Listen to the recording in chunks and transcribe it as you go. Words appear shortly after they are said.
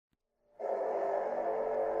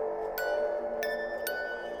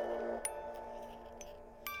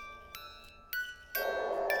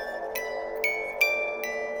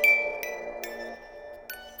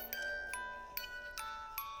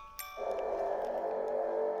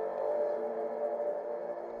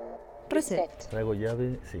Reset. Traigo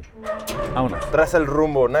llave, sí. Vámonos. Traza el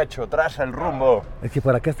rumbo, Nacho, traza el rumbo. Es que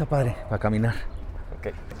para acá está padre, para caminar.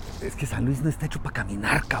 Ok. Es que San Luis no está hecho para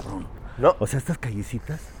caminar, cabrón. No. O sea, estas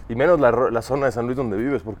callecitas. Y menos la zona de San Luis donde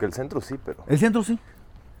vives, porque el centro sí, pero... El centro sí.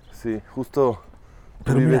 Sí, justo...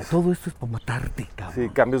 Pero mira, vives... todo esto es para matarte, cabrón. Sí,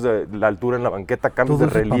 cambios de la altura en la banqueta, cambios Todo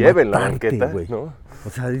de eso es pa' relieve en la matarte, banqueta, güey. ¿no? O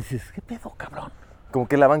sea, dices, ¿qué pedo, cabrón? Como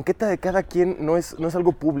que la banqueta de cada quien no es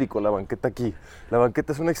algo público, la banqueta aquí. La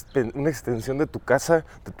banqueta es una extensión de tu casa,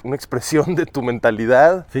 una expresión de tu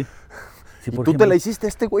mentalidad. Sí. Sí, Y por tú ejemplo, te la hiciste,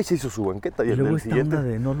 este güey se hizo su banqueta y y el luego del esta siguiente. onda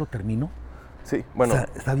de no lo termino. Sí, bueno, O sea,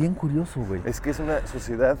 está bien curioso, güey. es que es una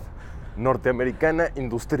sociedad norteamericana,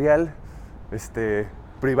 industrial,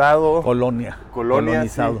 privado, Colonia. colonizado.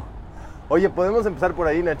 Colonizado. Oye, podemos empezar por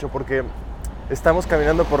ahí, Nacho, porque estamos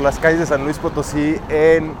caminando por las calles de San Luis Potosí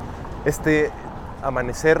en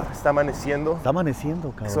amanecer, está amaneciendo. Está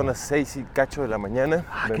amaneciendo, cabrón. Son las 6 y cacho de la mañana.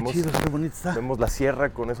 Ah, qué chido, qué bonito está. Vemos la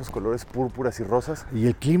sierra con esos colores púrpuras y rosas. Y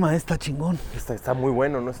el clima está chingón. Está muy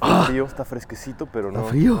bueno, no está frío, está fresquecito, pero Está no.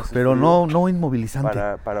 frío, hace pero frío. no inmovilizante.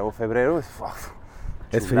 Para febrero es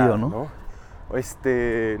Es chulada, frío, ¿no?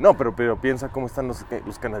 No, pero piensa cómo están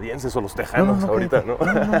los canadienses o los tejanos ahorita, ¿no?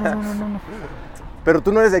 No. Pero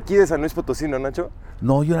tú no eres de aquí, de San Luis Potosí, ¿no, Nacho?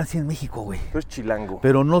 No, yo nací en México, güey. Tú eres chilango.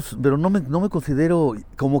 Pero no me considero,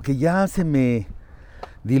 como que ya se me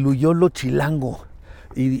diluyó lo chilango.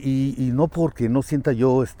 Y no porque no sienta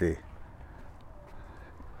yo,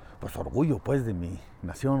 pues orgullo, pues, de mi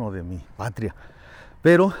nación o de mi patria.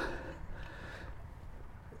 Pero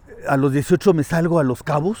a los 18 me salgo a Los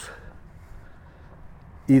Cabos.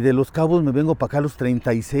 Y de Los Cabos me vengo para acá a los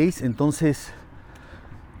 36, entonces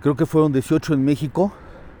creo que fueron 18 en México.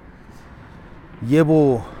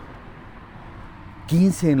 Llevo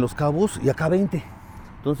 15 en Los Cabos y acá 20.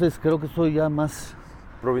 Entonces creo que soy ya más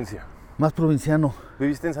provinciano.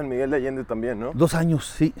 Viviste en San Miguel de Allende también, ¿no? 2 años,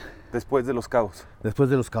 sí, Después de Los Cabos. después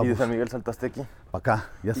de Los Cabos. Y de San Miguel saltaste aquí. Pa' acá,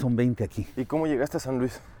 ya son 20 aquí. ¿Y cómo llegaste a San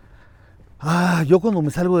Luis? Yo cuando me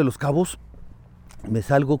salgo de Los Cabos, me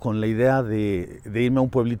salgo con la idea de irme a un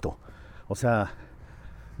pueblito. O sea,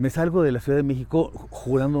 me salgo de la Ciudad de México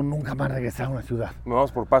jurando nunca más regresar a una ciudad.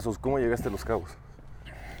 Vamos por pasos. ¿Cómo llegaste a Los Cabos?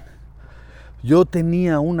 Yo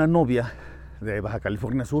tenía una novia de Baja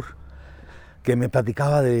California Sur que me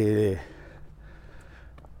platicaba de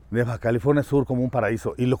Baja California Sur como un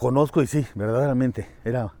paraíso. Y lo conozco y sí, verdaderamente,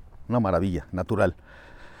 era una maravilla natural.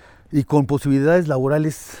 Y con posibilidades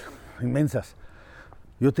laborales inmensas.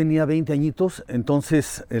 Yo tenía 20 añitos,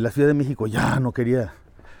 entonces en la Ciudad de México ya no quería.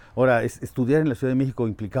 Ahora, estudiar en la Ciudad de México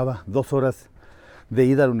implicaba 2 horas de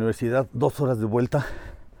ida a la universidad, 2 horas de vuelta.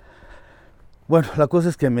 Bueno, la cosa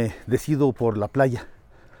es que me decido por la playa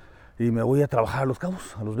y me voy a trabajar a Los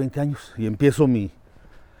Cabos a los 20 años y empiezo mi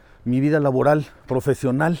vida laboral,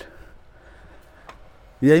 profesional.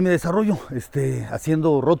 Y ahí me desarrollo,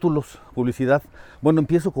 haciendo rótulos, publicidad. Bueno,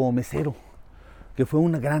 empiezo como mesero, que fue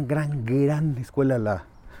una gran escuela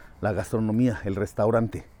la gastronomía, el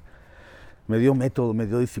restaurante. Me dio método, me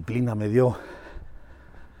dio disciplina, me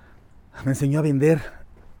enseñó a vender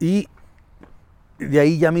y de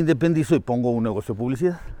ahí ya me independizo y pongo un negocio de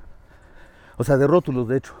publicidad. O sea, de rótulos,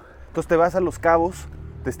 de hecho. Entonces te vas a Los Cabos,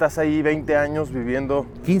 te estás ahí 20 años viviendo...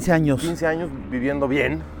 15 años. 15 años viviendo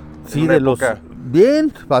bien. Sí, de época,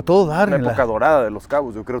 bien, para todo dar. Una época dorada de Los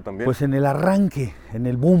Cabos, yo creo también. Pues en el arranque, en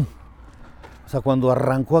el boom. O sea, cuando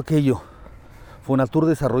arrancó aquello, Fonatur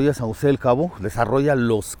desarrolla San José del Cabo, desarrolla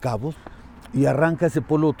Los Cabos y arranca ese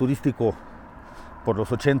pueblo turístico por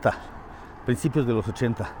los 80, principios de los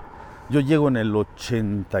 80. Yo llego en el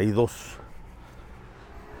 82.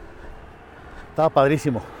 Estaba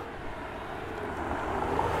padrísimo.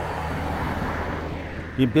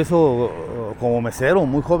 Y empiezo como mesero,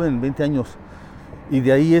 muy joven, 20 años. Y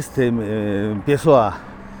de ahí empiezo a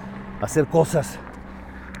hacer cosas.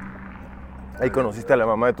 ¿Ahí conociste a la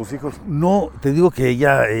mamá de tus hijos? No, te digo que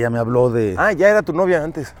ella me habló de... Ah, ya era tu novia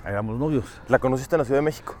antes. Éramos novios. ¿La conociste en la Ciudad de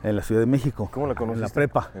México? En la Ciudad de México. ¿Cómo la conociste? En la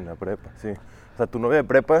prepa. En la prepa, sí. O sea, tu novia de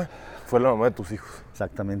prepa fue la mamá de tus hijos.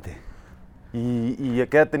 Exactamente. ¿Y a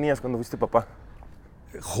qué edad tenías cuando fuiste papá?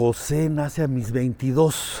 José nace a mis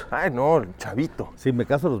 22. Ay, no, chavito. Sí, me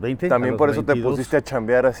caso a los 20. También los por eso 22. te pusiste a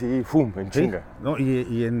chambear así, ¡fum!, en Sí, chinga. no,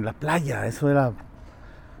 y en la playa, eso era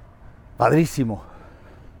padrísimo.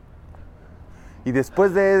 Y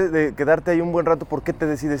después de quedarte ahí un buen rato, ¿por qué te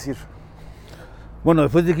decides ir? Bueno,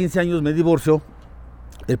 después de 15 años me divorcio.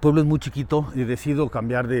 El pueblo es muy chiquito y decido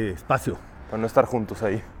cambiar de espacio. Para no estar juntos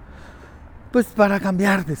ahí. Pues para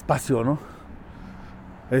cambiar de espacio, ¿no?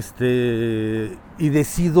 Y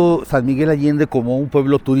decido San Miguel Allende como un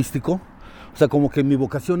pueblo turístico. O sea, como que mi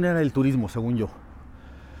vocación era el turismo, según yo.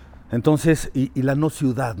 Entonces, y la no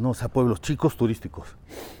ciudad, ¿no? O sea, pueblos chicos turísticos.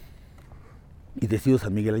 Y decido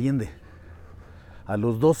San Miguel Allende. A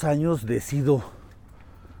los 2 años decido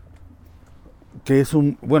que es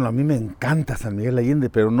bueno, a mí me encanta San Miguel Allende,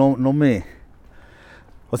 pero no me...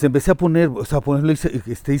 O sea, empecé a ponerlo,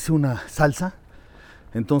 hice una salsa,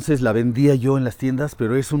 entonces la vendía yo en las tiendas,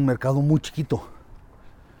 pero es un mercado muy chiquito.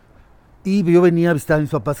 Y yo venía a visitar a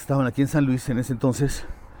mis papás que estaban aquí en San Luis en ese entonces,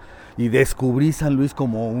 y descubrí San Luis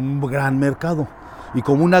como un gran mercado y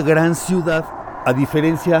como una gran ciudad, a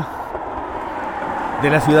diferencia de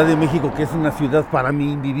la Ciudad de México, que es una ciudad para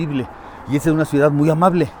mí invivible, y esa es una ciudad muy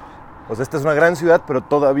amable. O sea, esta es una gran ciudad, pero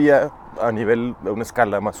todavía a nivel de una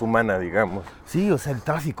escala más humana, digamos. Sí, o sea, el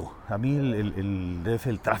tráfico. A mí el DF,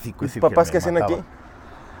 el tráfico. ¿Tus papás qué hacen aquí?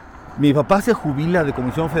 Mi papá se jubila de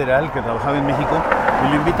Comisión Federal, que trabajaba en México, y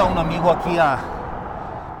le invita a un amigo aquí a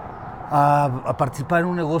participar en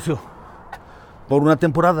un negocio por una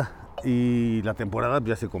temporada. Y la temporada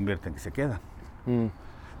ya se convierte en que se quedan.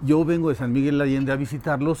 Yo vengo de San Miguel Allende a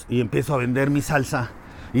visitarlos y empiezo a vender mi salsa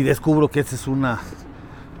y descubro que esta es una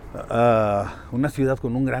ciudad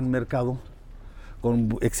con un gran mercado,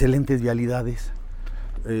 con excelentes vialidades,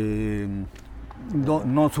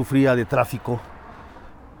 no sufría de tráfico,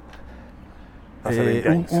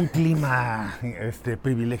 un clima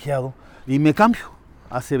privilegiado, y me cambio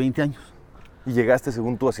hace 20 años. Y llegaste,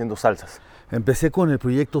 según tú, haciendo salsas. Empecé con el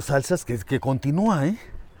proyecto Salsas, que continúa,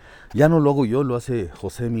 ya no lo hago yo, lo hace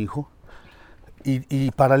José, mi hijo,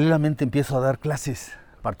 y paralelamente empiezo a dar clases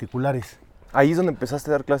particulares. ¿Ahí es donde empezaste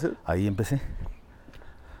a dar clases? Ahí empecé.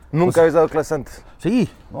 ¿Nunca habías dado clases antes? Sí,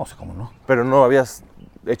 no sé cómo no. Pero no habías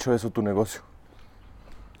hecho eso tu negocio.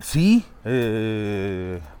 Sí,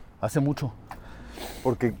 hace mucho.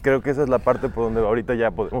 Porque creo que esa es la parte por donde ahorita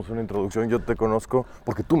ya podemos hacer una introducción. Yo te conozco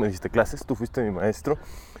porque tú me diste clases, tú fuiste mi maestro,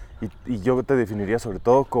 y yo te definiría sobre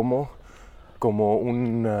todo como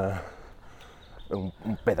un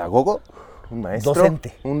pedagogo. Un maestro,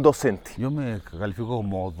 docente. Un docente. Yo me califico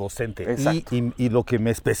como docente. Exacto. Y lo que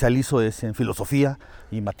me especializo es en filosofía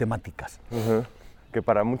y matemáticas. Uh-huh. Que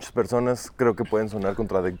para muchas personas creo que pueden sonar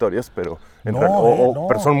contradictorias, pero no.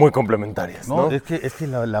 pero son muy complementarias. No, es que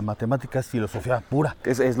la matemática es filosofía pura.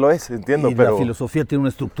 Lo es, entiendo. Y pero la filosofía tiene una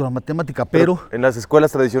estructura matemática, pero en las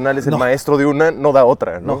escuelas tradicionales el maestro de una no da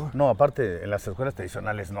otra, ¿no? No, aparte en las escuelas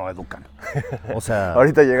tradicionales no educan. O sea...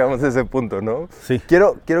 Ahorita llegamos a ese punto, ¿no? Sí.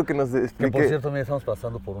 Quiero que nos explique... Que por cierto, mira, estamos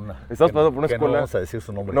pasando por una... Estamos pasando por una escuela... No vamos a decir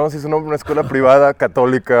su nombre. No, sí, su nombre, una escuela privada,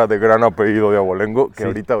 católica, de gran apellido de Abolengo, que sí.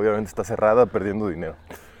 Ahorita obviamente está cerrada, perdiendo dinero.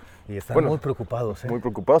 Y están muy preocupados. Muy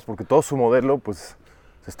preocupados porque todo su modelo, pues,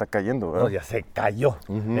 se está cayendo, ¿verdad? No, ya se cayó.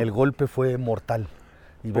 Uh-huh. El golpe fue mortal.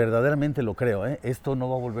 Y verdaderamente lo creo, Esto no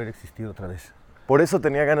va a volver a existir otra vez. Por eso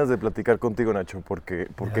tenía ganas de platicar contigo, Nacho, porque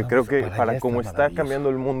creo que para cómo está cambiando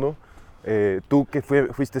el mundo, tú que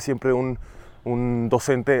fuiste siempre un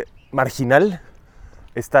docente marginal,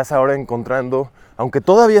 estás ahora encontrando, aunque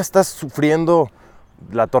todavía estás sufriendo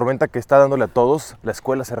la tormenta que está dándole a todos, la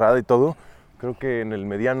escuela cerrada y todo, creo que en el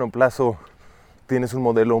mediano plazo tienes un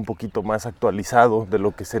modelo un poquito más actualizado de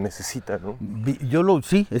lo que se necesita, ¿no?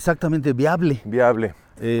 Sí, exactamente, viable. Viable.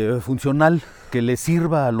 Funcional, que le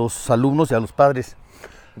sirva a los alumnos y a los padres.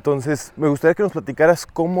 Entonces, me gustaría que nos platicaras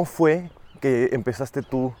cómo fue que empezaste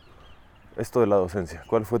tú esto de la docencia.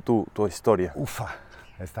 ¿Cuál fue tu historia?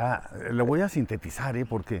 Lo voy a sintetizar,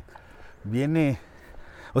 porque viene...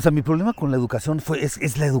 O sea, mi problema con la educación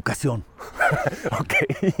es la educación. Ok.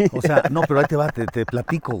 O sea, no, pero ahí te va, te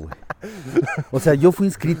platico, güey. O sea, yo fui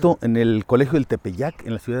inscrito en el Colegio del Tepeyac,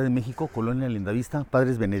 en la Ciudad de México, Colonia Lindavista,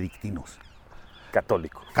 padres benedictinos.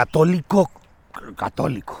 Católico.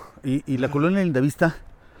 Católico. Y la Colonia Lindavista,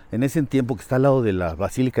 en ese tiempo que está al lado de la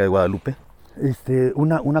Basílica de Guadalupe,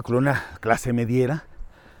 una colonia clase mediera,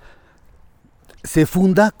 se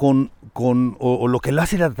funda o lo que la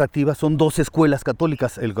hace atractiva son 2 escuelas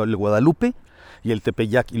católicas, el Guadalupe y el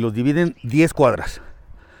Tepeyac, y los dividen 10 cuadras.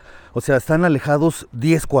 O sea, están alejados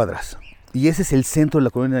 10 cuadras. Y ese es el centro de la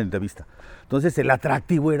colonia de Lindavista. Entonces, el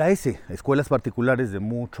atractivo era ese, escuelas particulares de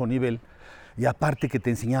mucho nivel, y aparte que te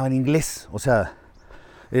enseñaban inglés. O sea,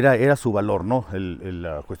 era su valor, ¿no?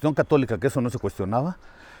 La cuestión católica, que eso no se cuestionaba,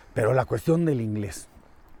 pero la cuestión del inglés.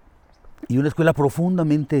 Y una escuela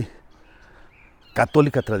profundamente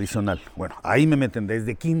católica tradicional. Bueno, ahí me meten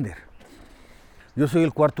desde kinder. Yo soy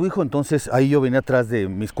el 4º hijo, entonces ahí yo venía atrás de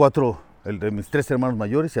mis 3 hermanos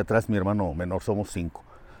mayores, y atrás mi hermano menor, somos 5.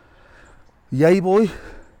 Y ahí voy,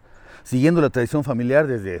 siguiendo la tradición familiar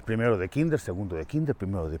desde primero de kinder, segundo de kinder,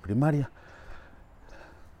 primero de primaria,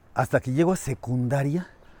 hasta que llego a secundaria.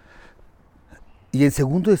 Y en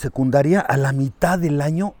segundo de secundaria, a la mitad del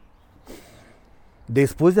año,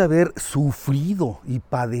 después de haber sufrido y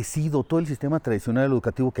padecido todo el sistema tradicional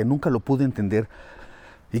educativo que nunca lo pude entender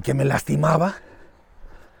y que me lastimaba,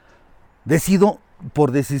 decido,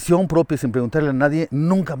 por decisión propia, sin preguntarle a nadie,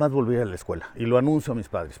 nunca más volver a la escuela. Y lo anuncio a mis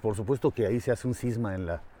padres. Por supuesto que ahí se hace un cisma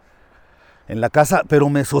en la casa, pero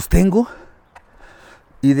me sostengo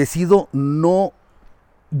y decido no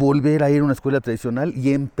volver a ir a una escuela tradicional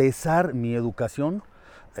y empezar mi educación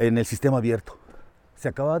en el sistema abierto. Se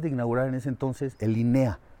acababa de inaugurar en ese entonces el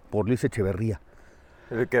INEA, por Luis Echeverría.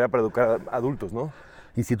 El que era para educar a adultos, ¿no?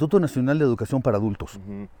 Instituto Nacional de Educación para Adultos.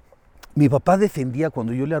 Uh-huh. Mi papá defendía,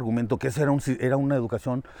 cuando yo le argumento que esa era una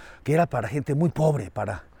educación que era para gente muy pobre,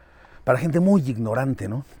 para gente muy ignorante,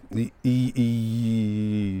 ¿no?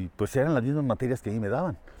 Y pues eran las mismas materias que a mí me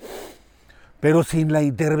daban. Pero sin la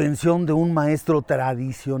intervención de un maestro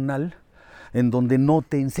tradicional, en donde no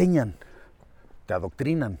te enseñan, te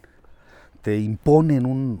adoctrinan, te imponen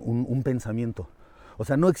un pensamiento. O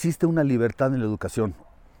sea, no existe una libertad en la educación.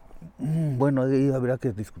 Bueno, ahí habrá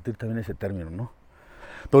que discutir también ese término, ¿no?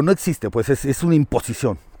 Pero no existe, pues es una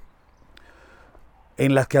imposición.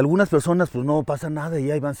 En las que algunas personas pues no pasa nada y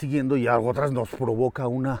ahí van siguiendo, y a otras nos provoca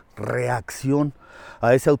una reacción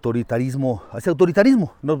a ese autoritarismo. A ese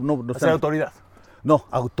autoritarismo. Esa autoridad. No,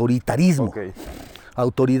 autoritarismo. Okay.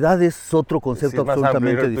 Autoridad es otro concepto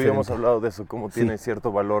absolutamente diferente. Tú ya hemos hablado de eso, cómo tiene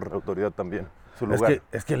cierto valor la autoridad también, su lugar.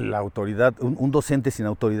 Es que la autoridad, un docente sin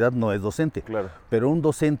autoridad no es docente. Claro. Pero un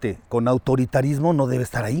docente con autoritarismo no debe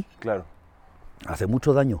estar ahí. Claro. Hace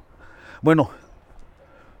mucho daño. Bueno,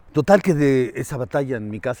 total que de esa batalla en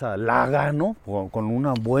mi casa la gano con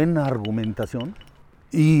una buena argumentación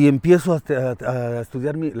y empiezo a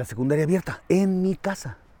estudiar la secundaria abierta en mi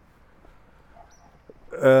casa.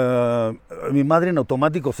 Mi madre en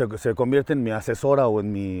automático se convierte en mi asesora o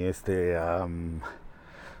en mi,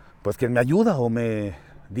 pues quien me ayuda o me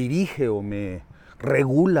dirige o me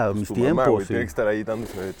regula mis tiempos. Mamá, tiene que estar ahí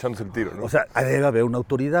echándose el tiro, ¿no? O sea, debe haber una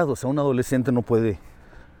autoridad. O sea, un adolescente no puede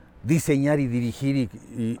diseñar y dirigir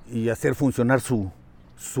y hacer funcionar su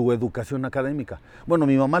educación académica. Bueno,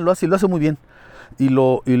 mi mamá lo hace y lo hace muy bien.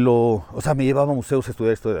 O sea, me llevaba a museos a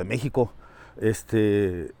estudiar historia de México.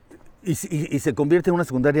 Y se convierte en una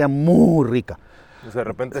secundaria muy rica. O sea, de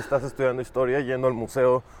repente estás estudiando historia yendo al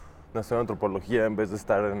Museo Nacional de Antropología en vez de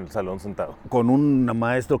estar en el salón sentado. Con un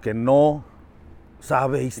maestro que no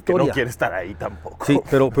sabe historia. Y que no quiere estar ahí tampoco. Sí,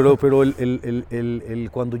 pero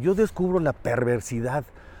cuando yo descubro la perversidad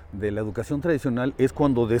de la educación tradicional es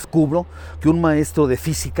cuando descubro que un maestro de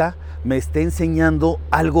física me está enseñando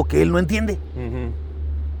algo que él no entiende. Uh-huh.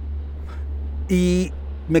 Y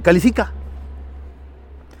me califica.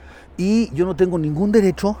 Y yo no tengo ningún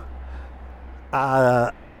derecho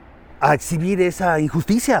a exhibir esa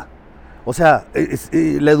injusticia. O sea,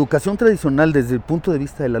 la educación tradicional desde el punto de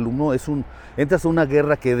vista del alumno entras a una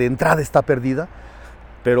guerra que de entrada está perdida,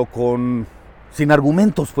 pero sin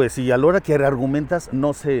argumentos, pues, y a la hora que argumentas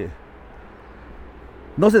no se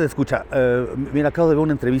te escucha. Mira, acabo de ver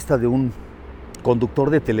una entrevista de un conductor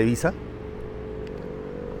de Televisa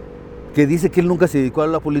que dice que él nunca se dedicó a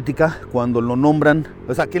la política cuando lo nombran,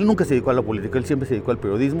 o sea, que él nunca se dedicó a la política, él siempre se dedicó al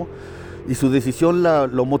periodismo, y su decisión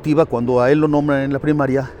lo motiva cuando a él lo nombran en la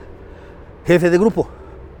primaria jefe de grupo.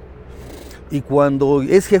 Y cuando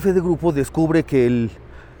es jefe de grupo descubre que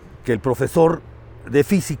el profesor de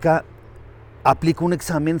física aplica un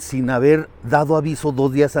examen sin haber dado aviso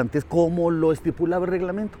 2 días antes, como lo estipulaba el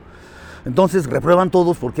reglamento. Entonces reprueban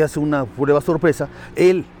todos porque hace una prueba sorpresa.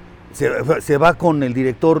 Él se va con el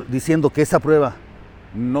director diciendo que esa prueba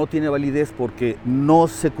no tiene validez porque no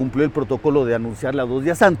se cumplió el protocolo de anunciarla 2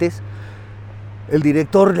 días antes. El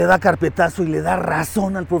director le da carpetazo y le da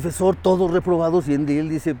razón al profesor, todos reprobados, y él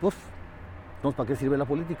dice, pues, no, ¿para qué sirve la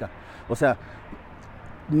política? O sea,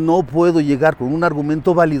 no puedo llegar con un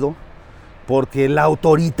argumento válido porque el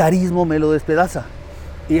autoritarismo me lo despedaza.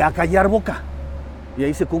 Y a callar boca. Y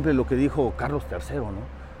ahí se cumple lo que dijo Carlos III,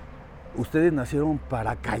 ¿no? Ustedes nacieron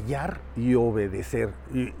para callar y obedecer.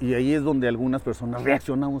 Y ahí es donde algunas personas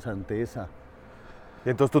reaccionamos ante esa Y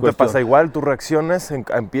entonces tú te pasa igual, tú reaccionas,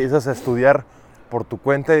 empiezas a estudiar por tu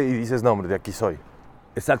cuenta y dices, no, hombre, de aquí soy.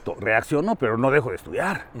 Exacto, reacciono, pero no dejo de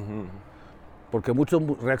estudiar. Uh-huh. Porque muchos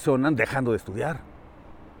reaccionan dejando de estudiar.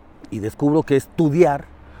 Y descubro que estudiar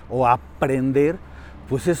o aprender,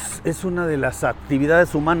 pues es una de las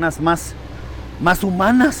actividades humanas más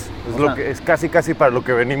humanas. Es casi para lo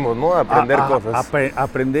que venimos, ¿no? Aprender cosas.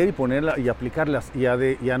 Aprender y ponerlas y aplicarlas. Y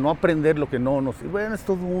a no aprender lo que no nos sirve. Bueno, es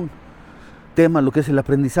todo un tema lo que es el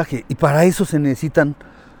aprendizaje. Y para eso se necesitan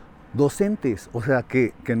docentes, o sea,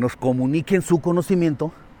 que nos comuniquen su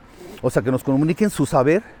conocimiento, o sea, que nos comuniquen su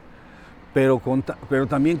saber pero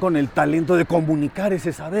también con el talento de comunicar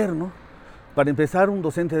ese saber, ¿no? Para empezar, un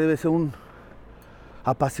docente debe ser un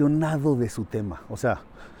apasionado de su tema. O sea,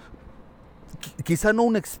 quizá no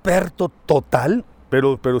un experto total,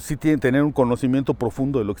 pero sí tiene que tener un conocimiento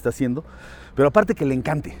profundo de lo que está haciendo. Pero aparte que le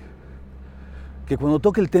encante. Que cuando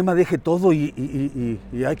toque el tema deje todo y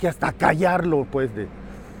hay que hasta callarlo, pues,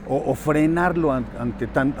 o frenarlo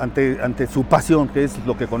ante su pasión, que es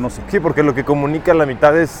lo que conoce. Sí, porque lo que comunica la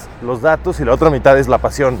mitad es los datos y la otra mitad es la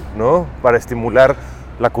pasión, ¿no? Para estimular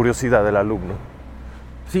la curiosidad del alumno.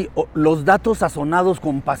 Sí, los datos sazonados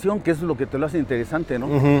con pasión, que es lo que te lo hace interesante, ¿no?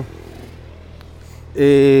 Uh-huh.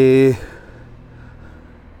 Y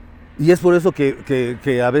es por eso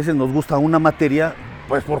que a veces nos gusta una materia,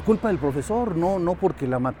 pues por culpa del profesor, no porque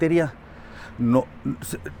la materia no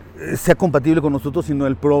sea compatible con nosotros, sino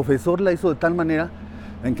el profesor la hizo de tal manera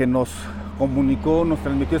en que nos comunicó, nos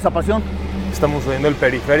transmitió esa pasión. Estamos oyendo el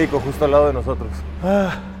periférico justo al lado de nosotros.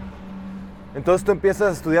 Entonces tú empiezas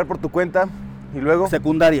a estudiar por tu cuenta y luego...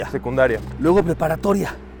 Secundaria. Luego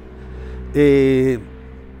preparatoria.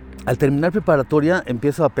 Al terminar preparatoria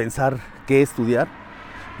empiezo a pensar qué estudiar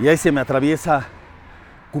y ahí se me atraviesa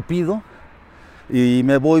Cupido y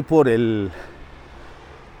me voy por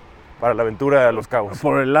para la aventura a Los Cabos.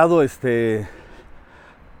 Por el lado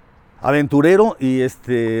aventurero y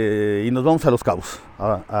nos vamos a Los Cabos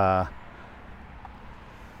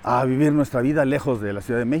a vivir nuestra vida lejos de la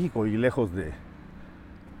Ciudad de México y lejos de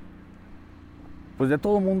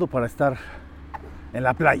todo el mundo para estar en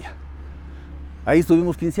la playa. Ahí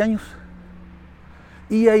estuvimos 15 años.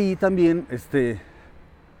 Y ahí también,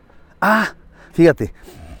 fíjate,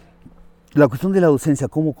 la cuestión de la docencia,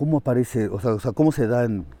 cómo aparece, o sea, cómo se da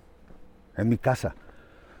en mi casa.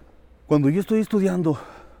 Cuando yo estoy estudiando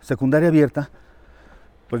secundaria abierta,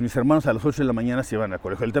 pues mis hermanos a las 8 de la mañana se iban al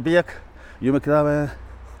colegio del Tepeyac. Yo me quedaba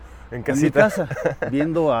en mi casa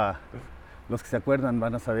viendo a los que se acuerdan,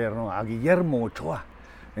 van a saber, ¿no? A Guillermo Ochoa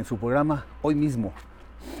en su programa Hoy Mismo,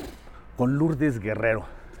 con Lourdes Guerrero.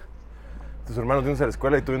 Tus hermanos yéndose a la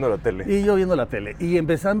escuela y tú viendo la tele. Y yo viendo la tele. Y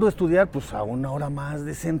empezando a estudiar, pues a una hora más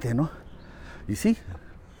decente, ¿no? Y sí.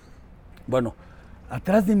 Bueno,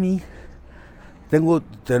 atrás de mí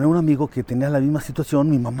tenía un amigo que tenía la misma situación.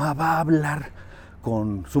 Mi mamá va a hablar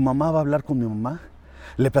con mi mamá.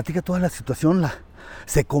 Le platica toda la situación,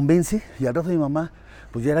 se convence. Y al rato mi mamá,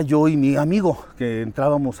 pues ya era yo y mi amigo, que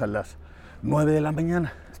entrábamos a las 9 de la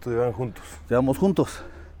mañana. Estudiaban juntos. Estudiábamos juntos.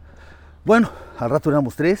 Bueno, al rato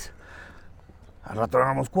éramos 3, al rato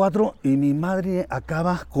éramos 4 y mi madre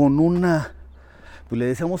acaba con una, pues le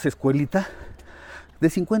decíamos escuelita, de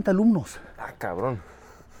 50 alumnos. Ah, cabrón.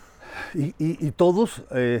 Y todos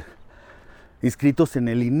inscritos en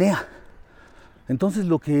el INEA. Entonces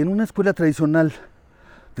lo que en una escuela tradicional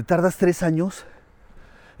te tardas 3 años,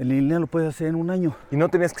 en el INEA lo puedes hacer en 1 año. ¿Y no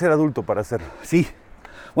tenías que ser adulto para hacerlo? Sí.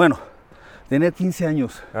 Bueno, tener 15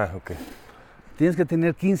 años. Ah, ok. Tienes que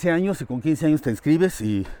tener 15 años y con 15 años te inscribes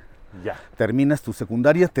y ya terminas tu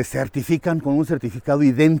secundaria. Te certifican con un certificado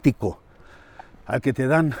idéntico al que te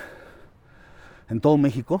dan en todo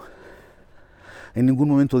México. En ningún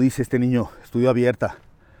momento dice este niño estudió abierta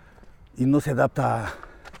y no se adapta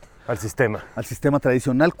al sistema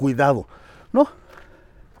tradicional. Cuidado, ¿no?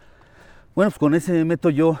 Bueno, pues con ese me meto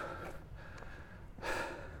yo.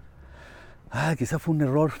 Quizá fue un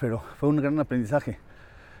error, pero fue un gran aprendizaje.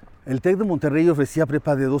 El TEC de Monterrey ofrecía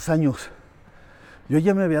prepa de 2 años. Yo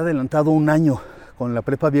ya me había adelantado 1 año con la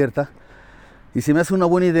prepa abierta y se me hace una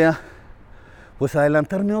buena idea, pues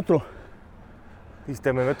adelantarme otro.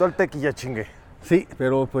 Dijiste, me meto al TEC y ya chingué. Sí,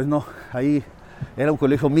 pero pues no, ahí era un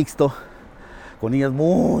colegio mixto, con niñas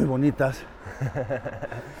muy bonitas.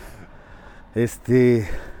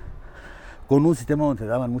 Con un sistema donde te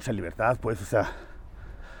daban mucha libertad, pues, o sea,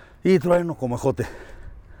 y trueno como ejote.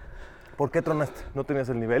 ¿Por qué tronaste? ¿No tenías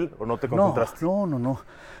el nivel o no te concentraste? No.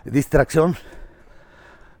 Distracción.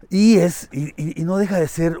 Y no deja de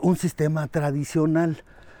ser un sistema tradicional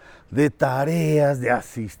de tareas, de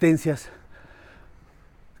asistencias.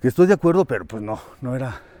 Que estoy de acuerdo, pero pues no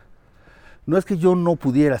era. No es que yo no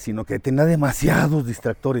pudiera, sino que tenía demasiados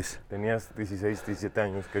distractores. Tenías 16, 17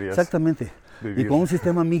 años, querías. Exactamente. Vivir. Y con un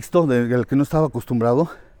sistema mixto del que no estaba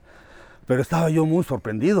acostumbrado, pero estaba yo muy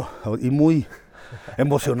sorprendido y muy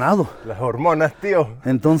emocionado. Las hormonas, tío.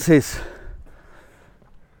 Entonces,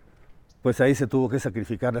 pues ahí se tuvo que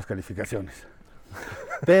sacrificar las calificaciones.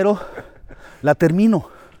 Pero la termino.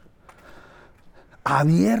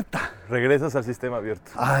 Abierta. Regresas al sistema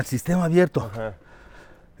abierto. Al sistema abierto. Ajá.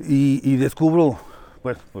 Y descubro,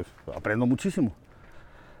 pues aprendo muchísimo.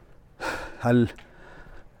 Al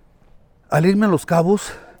irme a Los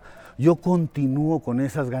Cabos, yo continúo con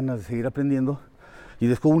esas ganas de seguir aprendiendo y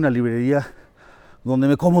descubro una librería donde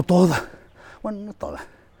me como toda. Bueno, no toda,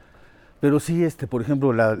 pero sí, por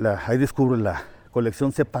ejemplo, ahí descubro la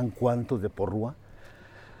colección Sepan Cuántos de Porrúa,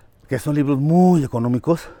 que son libros muy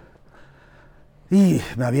económicos, y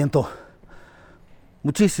me aviento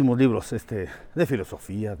muchísimos libros de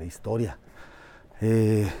filosofía, de historia,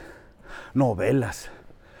 novelas,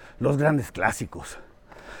 los grandes clásicos,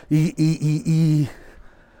 y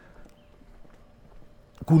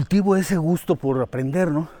cultivo ese gusto por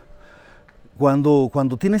aprender, ¿no?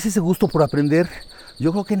 Cuando tienes ese gusto por aprender,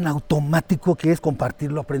 yo creo que en automático quieres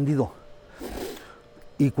compartir lo aprendido.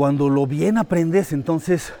 Y cuando lo bien aprendes,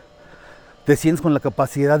 entonces te sientes con la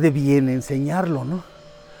capacidad de bien enseñarlo, ¿no?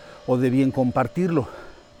 O de bien compartirlo.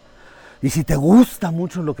 Y si te gusta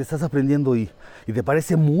mucho lo que estás aprendiendo y te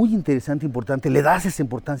parece muy interesante, importante, le das esa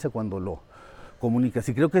importancia cuando lo comunicas.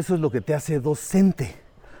 Y creo que eso es lo que te hace docente,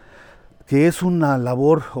 que es una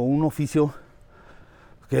labor o un oficio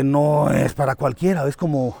que no es para cualquiera. Es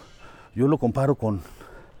como, yo lo comparo con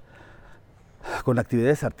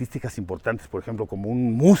actividades artísticas importantes, por ejemplo, como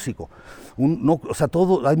un músico.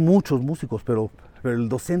 Hay muchos músicos, pero el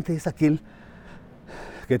docente es aquel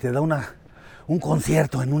que te da un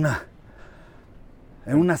concierto en una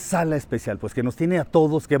sala especial, pues que nos tiene a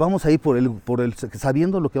todos, que vamos ahí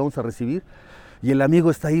sabiendo lo que vamos a recibir, y el amigo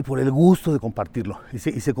está ahí por el gusto de compartirlo, y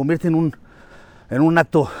se convierte en un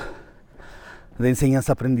acto de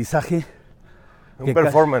enseñanza-aprendizaje. Un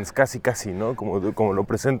performance casi, ¿no? Como lo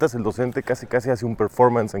presentas, el docente casi hace un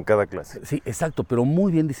performance en cada clase. Sí, exacto, pero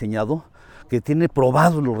muy bien diseñado, que tiene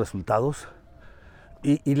probados los resultados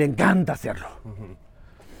y le encanta hacerlo. Uh-huh.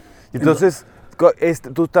 Entonces,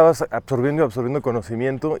 tú estabas absorbiendo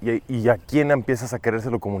conocimiento y ¿a quién empiezas a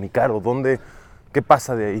querérselo comunicar? ¿O qué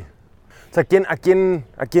pasa de ahí? O sea, ¿a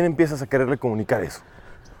quién empiezas a quererle comunicar eso?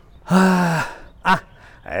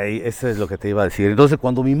 Eso es lo que te iba a decir. Entonces,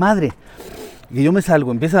 cuando mi madre, que yo me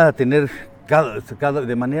salgo, empieza a tener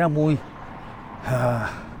de manera muy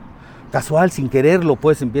casual, sin quererlo,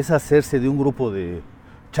 pues empieza a hacerse de un grupo de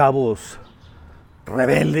chavos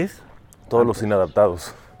rebeldes. Todos los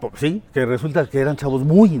inadaptados. Sí, que resulta que eran chavos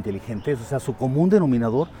muy inteligentes, o sea, su común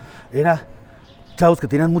denominador era chavos que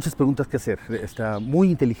tenían muchas preguntas que hacer, muy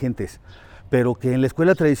inteligentes, pero que en la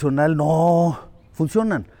escuela tradicional no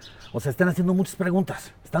funcionan. O sea, están haciendo muchas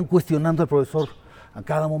preguntas, están cuestionando al profesor a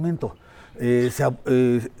cada momento.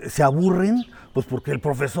 Se aburren, pues porque el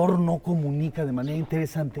profesor no comunica de manera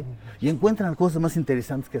interesante y encuentran cosas más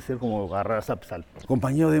interesantes que hacer, como agarrar zapes al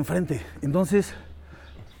compañero de enfrente. Entonces,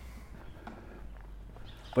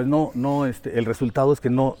 pues el resultado es que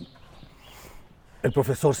el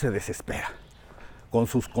profesor se desespera con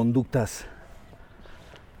sus conductas.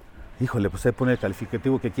 Híjole, pues ahí pone el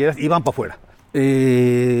calificativo que quieras y van para afuera.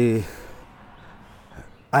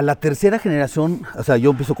 A la tercera generación, o sea,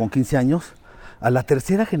 yo empiezo con 15 años, a la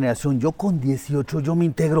tercera generación, yo con 18, yo me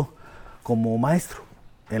integro como maestro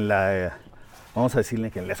vamos a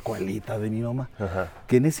decirle que en la escuelita de mi mamá. Ajá.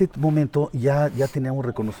 Que en ese momento ya teníamos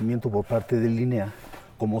reconocimiento por parte del INEA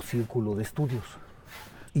como círculo de estudios.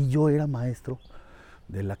 Y yo era maestro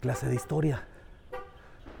de la clase de historia.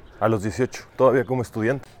 A los 18, todavía como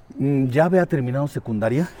estudiante. Ya había terminado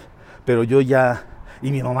secundaria, pero yo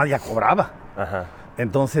y mi mamá ya cobraba. Ajá.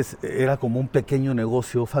 Entonces era como un pequeño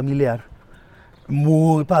negocio familiar,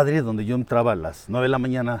 muy padre, donde yo entraba a las 9 de la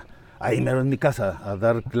mañana, ahí mero en mi casa, a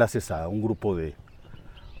dar clases a un grupo de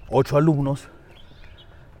 8 alumnos.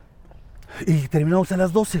 Y terminamos a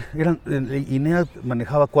las 12. INEA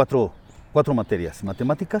manejaba cuatro materias: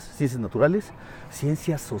 matemáticas, ciencias naturales,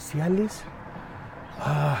 ciencias sociales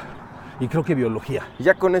y creo que biología. ¿Y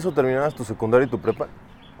ya con eso terminabas tu secundaria y tu prepa?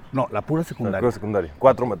 No, la pura secundaria. La pura secundaria,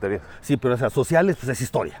 4 materias. Sí, pero o sea, sociales, pues es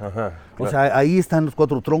historia. Ajá, claro. O sea, ahí están los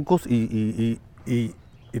 4 troncos y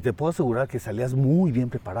te puedo asegurar que salías muy bien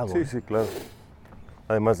preparado. Sí, sí, claro.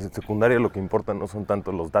 Además, en secundaria lo que importa no son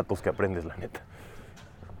tanto los datos que aprendes, la neta.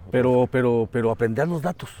 Pero aprender los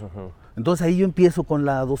datos. Uh-huh. Entonces ahí yo empiezo con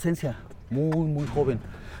la docencia, muy, muy joven.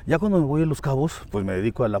 Ya cuando me voy a Los Cabos, pues me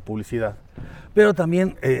dedico a la publicidad. Pero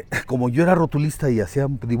también, como yo era rotulista y hacía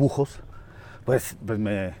dibujos, pues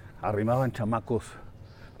me arrimaban chamacos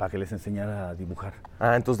para que les enseñara a dibujar.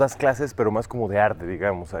 Entonces das clases, pero más como de arte,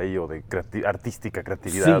 digamos, ahí, o de artística,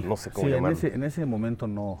 creatividad, sí, no sé cómo llamarlo. En ese momento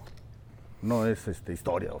no es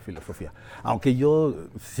historia o filosofía. Aunque yo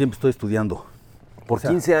siempre estoy estudiando. Por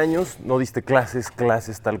 15 años no diste clases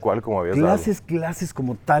tal cual como habías dado. Clases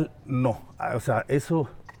como tal, no. O sea, eso,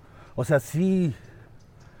 sí.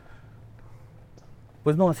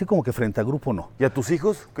 Pues no, así como que frente a grupo no. ¿Y a tus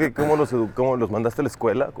hijos? ¿Cómo los mandaste a la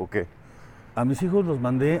escuela o qué? A mis hijos los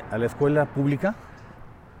mandé a la escuela pública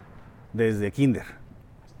desde kinder,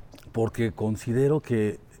 porque considero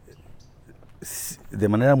que, de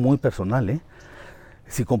manera muy personal,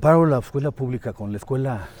 si comparo la escuela pública con la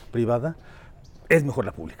escuela privada, es mejor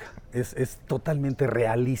la pública. Es totalmente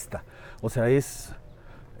realista. O sea, es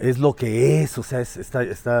lo que es. O sea,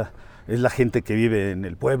 es la gente que vive en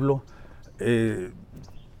el pueblo.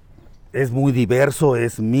 Es muy diverso,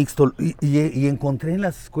 es mixto. Y encontré en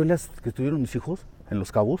las escuelas que estuvieron mis hijos, en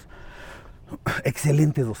Los Cabos,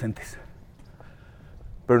 excelentes docentes.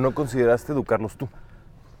 ¿Pero no consideraste educarlos tú?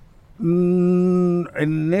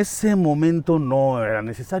 En ese momento no era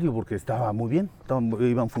necesario porque estaba muy bien,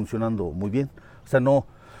 iban funcionando muy bien. O sea, no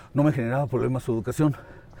me generaba problemas su educación.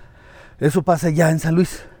 Eso pasa ya en San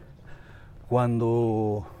Luis,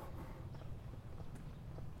 cuando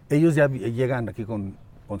ellos ya llegan aquí con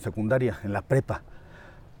secundaria, en la prepa.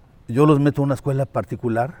 Yo los meto a una escuela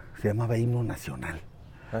particular, se llamaba Himno Nacional,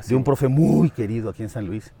 de un profe muy querido aquí en San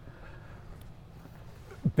Luis.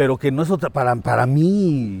 Pero que no es otra, para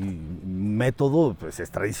mí, método pues,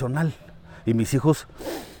 es tradicional. Y mis hijos,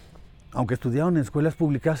 aunque estudiaron en escuelas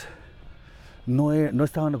públicas, no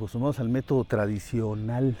estaban acostumbrados al método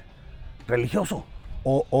tradicional religioso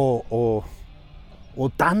o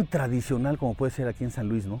tan tradicional como puede ser aquí en San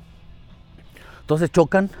Luis, ¿no? Entonces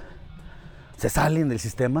chocan, se salen del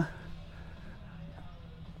sistema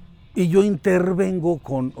y yo intervengo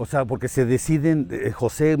porque se deciden,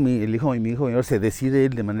 José, el hijo de mi hijo mayor, se decide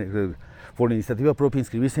él por iniciativa propia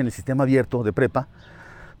inscribirse en el sistema abierto de prepa,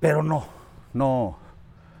 pero no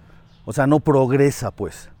progresa,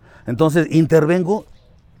 pues. Entonces intervengo,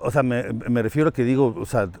 o sea, me refiero a que digo, o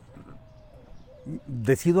sea,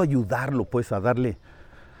 decido ayudarlo, pues, a darle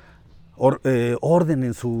orden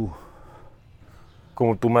en su...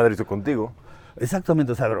 Como tu madre hizo contigo.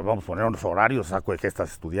 Exactamente, o sea, vamos a poner unos horarios, saco de qué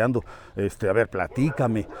estás estudiando, a ver,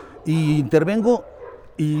 platícame. Y intervengo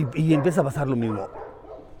y empieza a pasar lo mismo.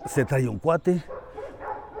 Se trae un cuate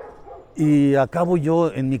y acabo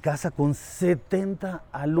yo en mi casa con 70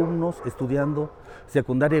 alumnos estudiando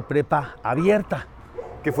secundaria y prepa abierta.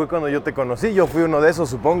 Que fue cuando yo te conocí, yo fui uno de esos,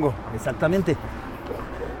 supongo. Exactamente.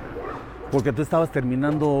 Porque tú estabas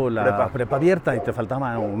terminando la prepa abierta y te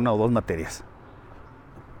faltaban una o dos materias.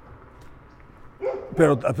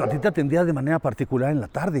 Pero a ti te atendía de manera particular en la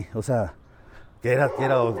tarde, o sea, que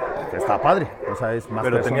estaba padre, o sea, es más.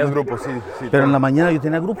 Pero personal. Tenías grupos, sí. Pero en la mañana yo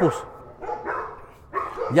tenía grupos.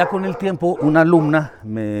 Ya con el tiempo, una alumna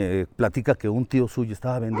me platica que un tío suyo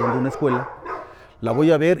estaba vendiendo una escuela. La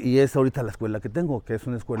voy a ver y es ahorita la escuela que tengo, que es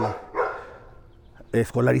una escuela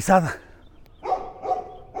escolarizada.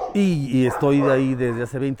 Y estoy de ahí desde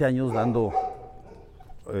hace 20 años dando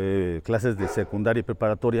clases de secundaria y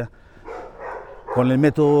preparatoria con el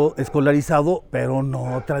método escolarizado, pero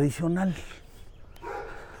no tradicional.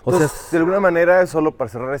 Entonces, de alguna manera, solo para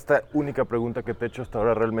cerrar esta única pregunta que te he hecho hasta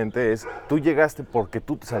ahora realmente es, tú llegaste porque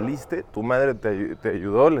tú te saliste, tu madre te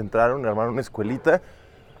ayudó, le entraron, le armaron una escuelita,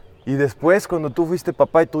 y después cuando tú fuiste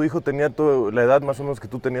papá y tu hijo tenía la edad más o menos que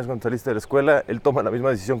tú tenías cuando saliste de la escuela, él toma la misma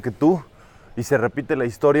decisión que tú y se repite la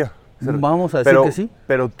historia. Vamos a decir que sí.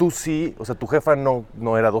 Pero tú sí, o sea, tu jefa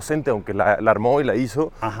no era docente, aunque la armó y la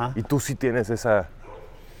hizo. Ajá. Y tú sí tienes esa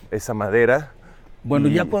madera. Bueno,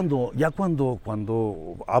 ya cuando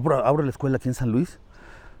abro la escuela aquí en San Luis,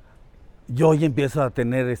 yo ya empiezo a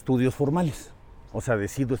tener estudios formales. O sea,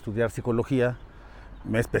 decido estudiar psicología,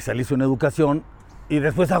 me especializo en educación y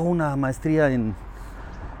después hago una maestría en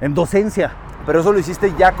docencia. Pero eso lo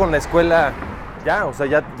hiciste ya con la escuela. Ya, o sea,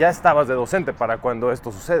 ya estabas de docente para cuando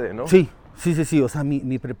esto sucede, ¿no? Sí. O sea,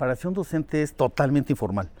 mi preparación docente es totalmente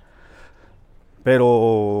informal.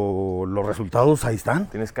 Pero los resultados ahí están.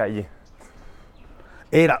 Tienes calle.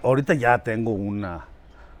 Ahorita ya tengo un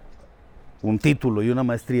título y una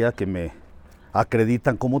maestría que me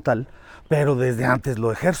acreditan como tal, pero desde antes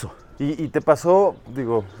lo ejerzo. ¿Y te pasó,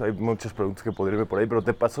 digo, hay muchas preguntas que podría ir por ahí, pero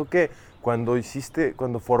te pasó que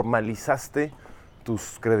cuando formalizaste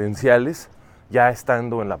tus credenciales, ya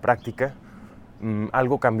estando en la práctica,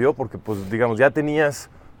 algo cambió? Porque, pues, digamos, ya tenías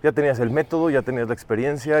el método, ya tenías la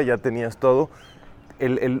experiencia, ya tenías todo.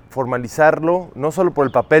 El formalizarlo, no solo por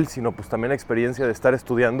el papel, sino pues también la experiencia de estar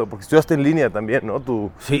estudiando, porque estudiaste en línea también, ¿no?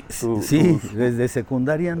 Sí, desde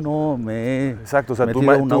secundaria no me Exacto, o sea,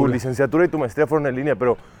 tu licenciatura y tu maestría fueron en línea,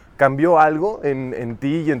 pero ¿cambió algo en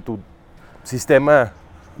ti y en tu sistema?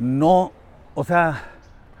 No, o sea...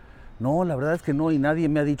 No, la verdad es que no, y nadie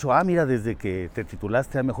me ha dicho, mira, desde que te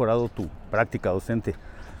titulaste ha mejorado tu práctica docente.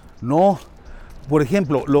 No, por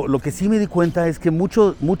ejemplo, lo que sí me di cuenta es que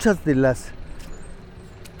muchas de las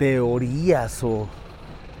teorías o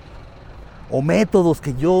o métodos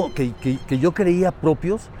que yo creía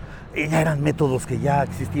propios, ya eran métodos que ya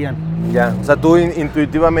existían. Ya, o sea, tú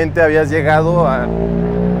intuitivamente habías llegado a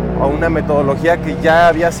una metodología que ya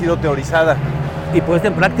había sido teorizada. Y puesta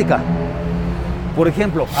en práctica. Por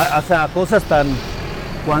ejemplo, o sea, cosas tan...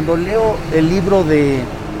 Cuando leo el libro de...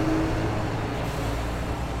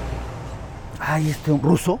 un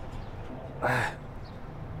ruso.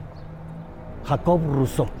 Jacob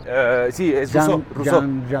Rousseau. Sí, es Rousseau.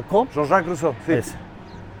 Jean-Jacques Jean-Jacques Rousseau, sí.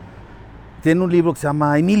 Tiene un libro que se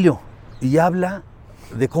llama Emilio y habla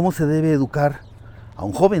de cómo se debe educar a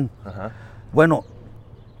un joven. Ajá. Bueno,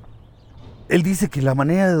 él dice que la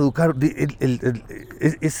manera de educar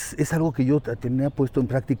es algo que yo tenía puesto en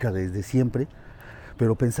práctica desde siempre,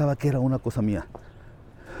 pero pensaba que era una cosa mía.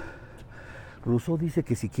 Rousseau dice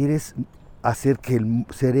que si quieres hacer que el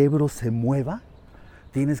cerebro se mueva,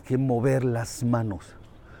 tienes que mover las manos.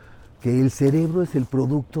 Que el cerebro es el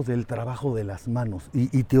producto del trabajo de las manos.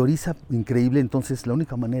 Y teoriza increíble, entonces la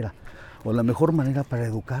única manera, o la mejor manera para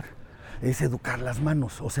educar, es educar las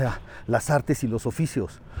manos. O sea, las artes y los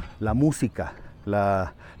oficios, la música,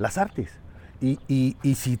 las artes. Y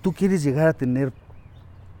si tú quieres llegar a tener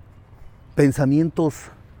pensamientos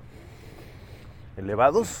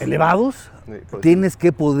elevados, tienes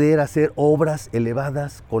que poder hacer obras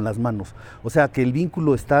elevadas con las manos. O sea, que el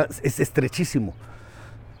vínculo es estrechísimo.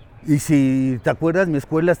 Y si te acuerdas, mi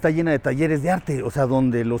escuela está llena de talleres de arte, o sea,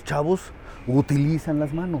 donde los chavos utilizan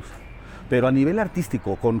las manos. Pero a nivel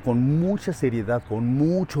artístico, con mucha seriedad, con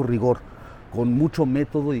mucho rigor, con mucho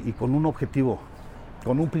método y con un objetivo,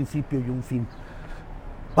 con un principio y un fin.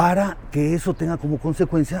 Para que eso tenga como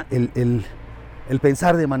consecuencia el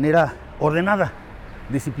pensar de manera ordenada,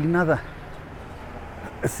 disciplinada,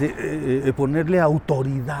 ponerle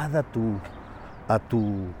autoridad a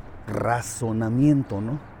tu razonamiento,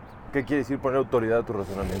 ¿no? ¿Qué quiere decir poner autoridad a tu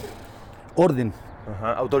razonamiento? Orden.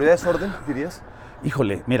 Ajá. ¿Autoridad es orden, dirías?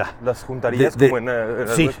 Híjole, mira. ¿Las juntarías como en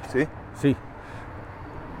sí, sí? Sí.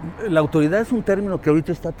 La autoridad es un término que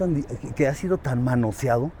ahorita que ha sido tan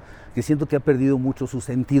manoseado que siento que ha perdido mucho su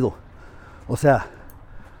sentido. O sea,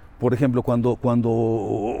 por ejemplo, cuando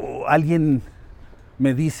alguien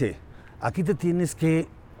me dice, aquí te tienes que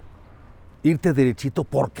irte derechito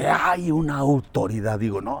porque hay una autoridad.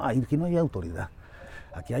 Digo, no, aquí no hay autoridad.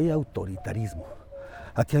 Aquí hay autoritarismo.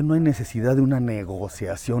 Aquí no hay necesidad de una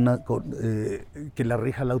negociación que la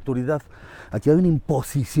rija la autoridad. Aquí hay una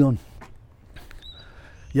imposición.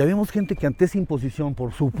 Y habemos gente que ante esa imposición,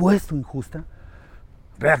 por supuesto injusta,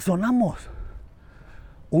 reaccionamos.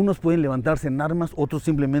 Unos pueden levantarse en armas, otros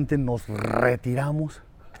simplemente nos retiramos,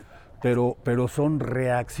 pero son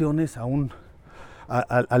reacciones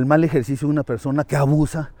al mal ejercicio de una persona que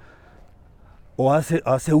abusa o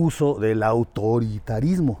hace uso del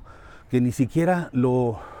autoritarismo, que ni siquiera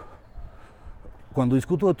cuando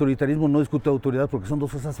discuto autoritarismo no discuto autoridad porque son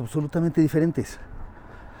dos cosas absolutamente diferentes.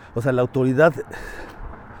 O sea, la autoridad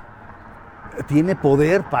tiene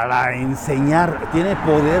poder para enseñar, tiene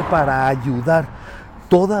poder para ayudar.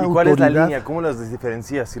 Toda autoridad. ¿Y cuál es la línea? ¿Cómo las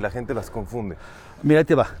diferencias si la gente las confunde? Mira, ahí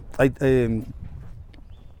te va.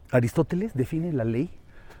 Aristóteles define la ley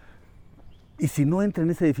y si no entra en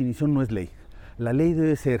esa definición no es ley. La ley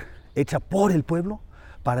debe ser hecha por el pueblo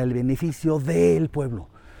para el beneficio del pueblo.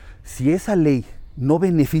 Si esa ley no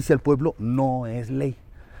beneficia al pueblo, no es ley.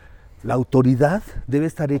 La autoridad debe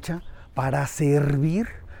estar hecha para servir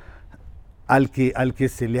al que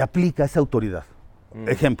se le aplica esa autoridad.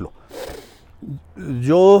 Ejemplo,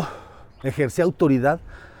 yo ejercí autoridad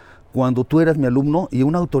cuando tú eras mi alumno y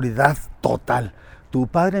una autoridad total. Tu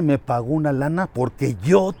padre me pagó una lana porque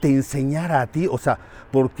yo te enseñara a ti, o sea,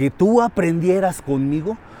 porque tú aprendieras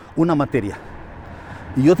conmigo una materia.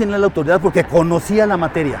 Y yo tenía la autoridad porque conocía la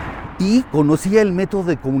materia y conocía el método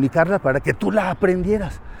de comunicarla para que tú la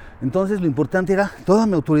aprendieras. Entonces lo importante era, toda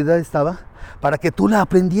mi autoridad estaba para que tú la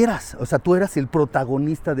aprendieras. O sea, tú eras el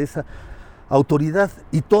protagonista de esa autoridad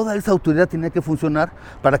y toda esa autoridad tenía que funcionar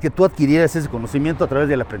para que tú adquirieras ese conocimiento a través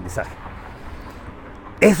del aprendizaje.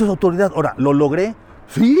 Eso es autoridad. Ahora, ¿lo logré?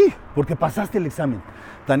 Sí, porque pasaste el examen.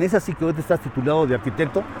 Tan es así que hoy te estás titulado de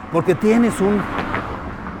arquitecto porque tienes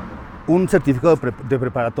un certificado de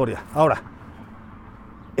preparatoria. Ahora,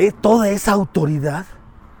 toda esa autoridad,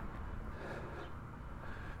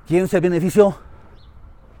 ¿quién se benefició?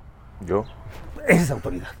 Yo. Esa es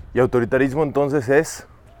autoridad. ¿Y autoritarismo entonces es?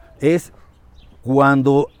 Es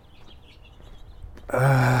cuando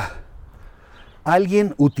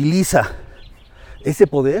alguien utiliza ese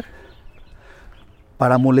poder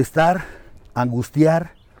para molestar,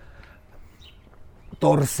 angustiar,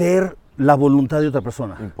 torcer la voluntad de otra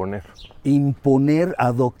persona. Imponer. Imponer,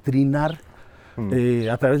 adoctrinar,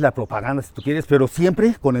 a través de la propaganda, si tú quieres, pero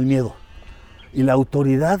siempre con el miedo. Y la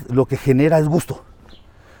autoridad lo que genera es gusto.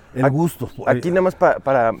 El gusto. Aquí nada más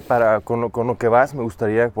con lo que vas, me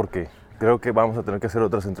gustaría, porque creo que vamos a tener que hacer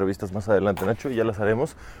otras entrevistas más adelante, Nacho, y ya las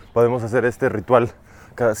haremos. Podemos hacer este ritual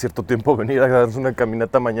cada cierto tiempo, venir a darnos una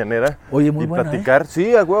caminata mañanera. Oye, muy y buena, platicar.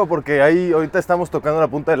 Sí, a huevo, porque ahí ahorita estamos tocando la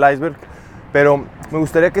punta del iceberg. Pero me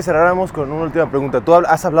gustaría que cerráramos con una última pregunta. Tú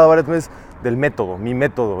has hablado varias veces del método, mi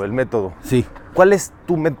método, el método. Sí. ¿Cuál es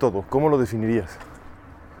tu método? ¿Cómo lo definirías?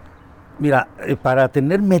 Mira, para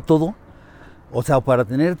tener método, o sea, para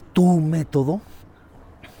tener tu método,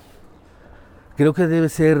 creo que debe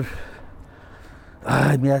ser...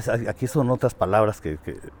 Ay, mira, aquí son otras palabras que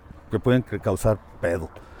pueden causar pedo.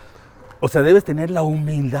 O sea, debes tener la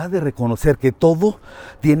humildad de reconocer que todo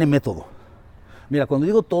tiene método. Mira, cuando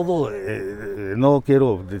digo todo, no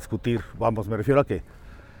quiero discutir, vamos, me refiero a que...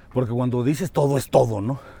 Porque cuando dices todo es todo,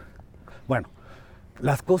 ¿no? Bueno,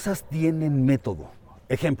 las cosas tienen método.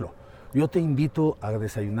 Ejemplo, yo te invito a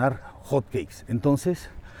desayunar hot cakes. Entonces,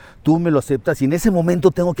 tú me lo aceptas y en ese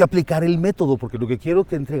momento tengo que aplicar el método porque lo que quiero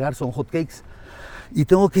que entregar son hot cakes. Y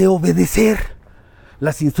tengo que obedecer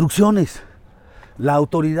las instrucciones, la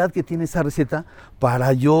autoridad que tiene esa receta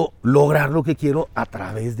para yo lograr lo que quiero a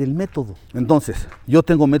través del método. Entonces, ¿yo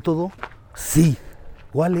tengo método? Sí.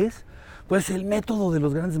 ¿Cuál es? Pues el método de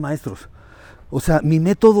los grandes maestros. O sea, mi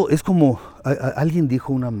método es como, alguien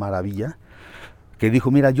dijo una maravilla, que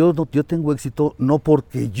dijo, mira, yo tengo éxito no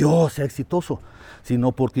porque yo sea exitoso,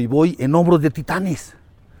 sino porque voy en hombros de titanes.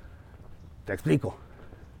 Te explico.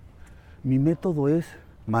 Mi método es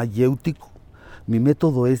mayéutico, mi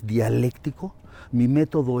método es dialéctico, mi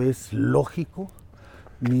método es lógico,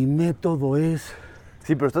 mi método es...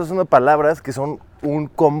 Sí, pero estás usando palabras que son un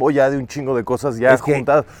combo ya de un chingo de cosas ya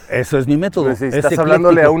juntadas. Eso es mi método. Pues si estás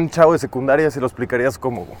hablándole a un chavo de secundaria, se lo explicarías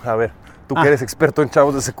como, a ver, tú que eres experto en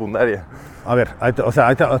chavos de secundaria. A ver,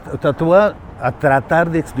 te voy a tratar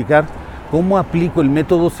de explicar cómo aplico el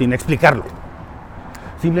método sin explicarlo.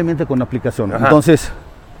 Simplemente con aplicación. Ajá. Entonces,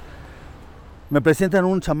 me presentan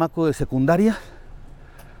un chamaco de secundaria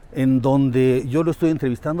en donde yo lo estoy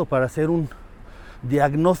entrevistando para hacer un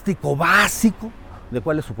diagnóstico básico de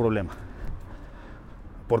cuál es su problema.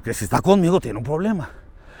 Porque si está conmigo tiene un problema.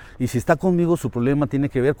 Y si está conmigo su problema tiene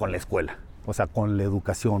que ver con la escuela. O sea, con la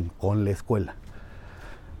educación, con la escuela.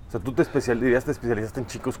 O sea, ¿tú te especializaste en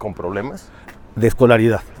chicos con problemas? De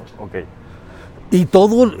escolaridad. Ok. Y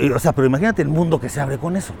todo, o sea, pero imagínate el mundo que se abre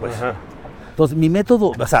con eso, pues. Ajá. Entonces, mi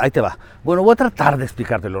método, o sea, ahí te va. Bueno, voy a tratar de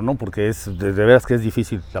explicártelo, ¿no? Porque es de veras que es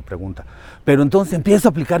difícil la pregunta. Pero entonces empiezo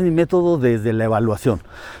a aplicar mi método desde la evaluación.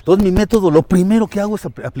 Entonces, mi método, lo primero que hago es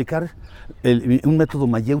aplicar un método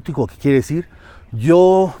mayéutico, que quiere decir,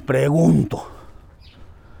 yo pregunto.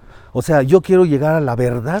 O sea, yo quiero llegar a la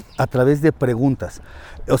verdad a través de preguntas.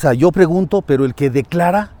 O sea, yo pregunto, pero el que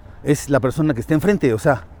declara es la persona que está enfrente, o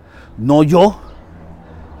sea, no yo.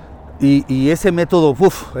 Y ese método,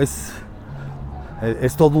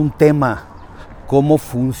 es todo un tema, cómo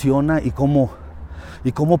funciona y cómo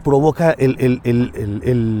provoca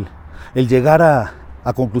el llegar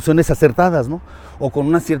a conclusiones acertadas, ¿no? O con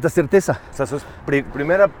una cierta certeza. O sea, eso es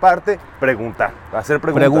primera parte, preguntar, hacer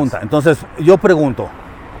preguntas. Pregunta, entonces yo pregunto.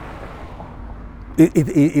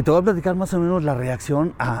 Y te voy a platicar más o menos la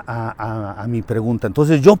reacción a mi pregunta.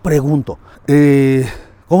 Entonces yo pregunto,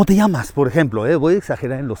 ¿cómo te llamas? Por ejemplo, voy a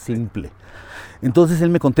exagerar en lo simple. Entonces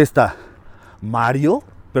él me contesta, Mario,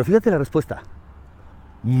 pero fíjate la respuesta.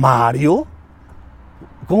 ¿Mario?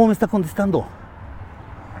 ¿Cómo me está contestando?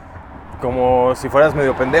 Como si fueras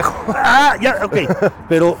medio pendejo. Ah, ya, ok.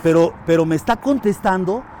 Pero ¿me está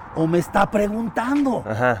contestando o me está preguntando?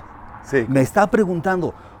 Ajá, sí. Me está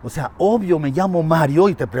preguntando. O sea, obvio, me llamo Mario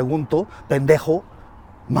y te pregunto, pendejo,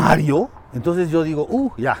 Mario. Entonces yo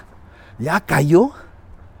digo, ya cayó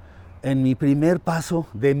en mi primer paso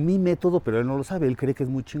de mi método, pero él no lo sabe, él cree que es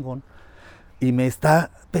muy chingón. Y me está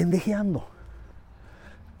pendejeando.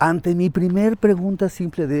 Ante mi primer pregunta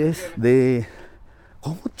simple de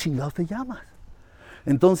 ¿cómo chingados te llamas?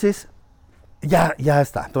 Entonces, ya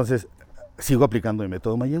está. Entonces, sigo aplicando mi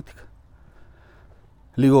método mayéutica.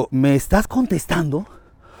 Le digo, ¿me estás contestando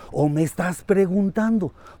o me estás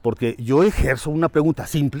preguntando? Porque yo ejerzo una pregunta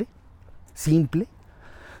simple,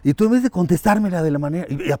 y tú en vez de contestármela de la manera,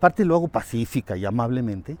 y aparte lo hago pacífica y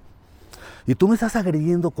amablemente, y tú me estás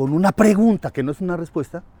agrediendo con una pregunta que no es una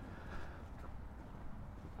respuesta,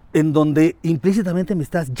 en donde implícitamente me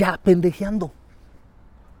estás ya pendejeando.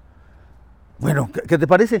 Bueno, ¿qué te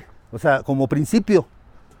parece? O sea, como principio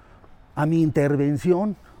a mi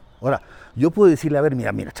intervención. Ahora, yo puedo decirle, a ver,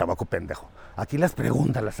 mira, chamaco pendejo, aquí las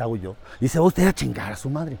preguntas las hago yo, y se va usted a chingar a su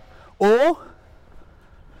madre. O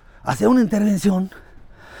hacer una intervención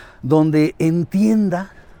donde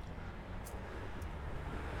entienda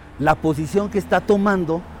la posición que está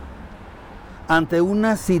tomando ante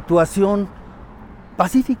una situación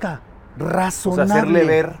pacífica, razonable. O sea, hacerle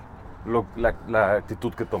ver la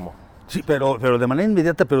actitud que tomó. Sí, pero de manera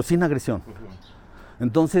inmediata, pero sin agresión.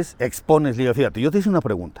 Entonces expones, digo, fíjate, yo te hice una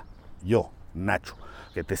pregunta. Yo, Nacho,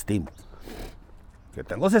 que te estimo, que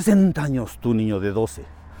tengo 60 años, tu niño de 12,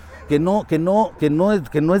 que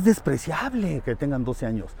no es despreciable que tengan 12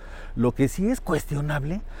 años. Lo que sí es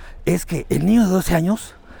cuestionable es que el niño de 12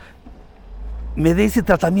 años me dé ese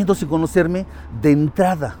tratamiento sin conocerme de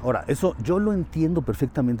entrada. Ahora, eso yo lo entiendo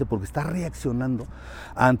perfectamente porque está reaccionando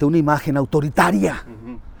ante una imagen autoritaria.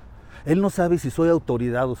 Él no sabe si soy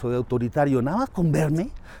autoridad o soy autoritario. Nada más con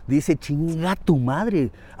verme, dice, chinga tu madre,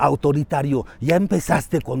 autoritario. Ya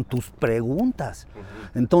empezaste con tus preguntas.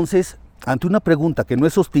 Entonces, ante una pregunta que no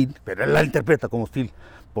es hostil, pero él la interpreta como hostil,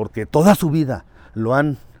 porque toda su vida lo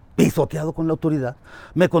han pisoteado con la autoridad,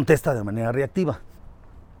 me contesta de manera reactiva.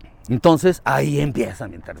 Entonces, ahí empieza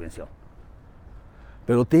mi intervención.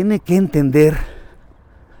 Pero tiene que entender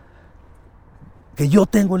que yo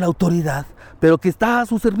tengo la autoridad, pero que está a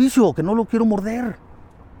su servicio, que no lo quiero morder.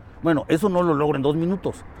 Bueno, eso no lo logro en 2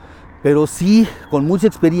 minutos, pero sí con mucha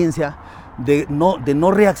experiencia de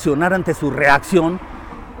no reaccionar ante su reacción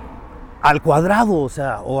al cuadrado, o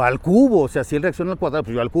sea, o al cubo. O sea, si él reacciona al cuadrado,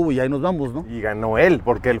 pues yo al cubo y ahí nos vamos, ¿no? Y ganó él,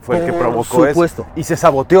 porque él fue el que provocó supuesto. eso. Y se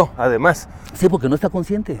saboteó, además. Sí, porque no está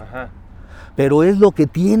consciente. Ajá. Pero es lo que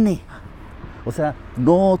tiene. O sea,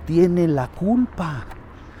 no tiene la culpa.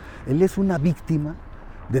 Él es una víctima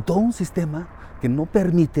de todo un sistema que no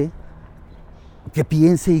permite que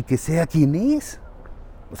piense y que sea quien es.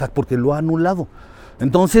 O sea, porque lo ha anulado.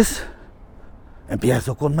 Entonces,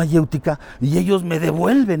 empiezo con mayéutica y ellos me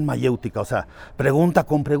devuelven mayéutica. O sea, pregunta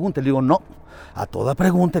con pregunta. Le digo, no, a toda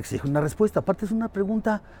pregunta exige una respuesta. Aparte es una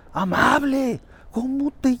pregunta amable.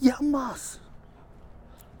 ¿Cómo te llamas?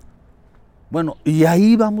 Bueno, y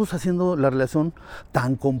ahí vamos haciendo la relación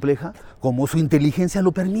tan compleja como su inteligencia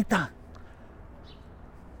lo permita.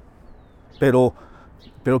 Pero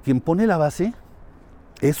quien pone la base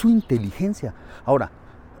es su inteligencia. Ahora,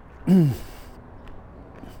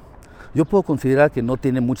 yo puedo considerar que no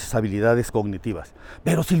tiene muchas habilidades cognitivas,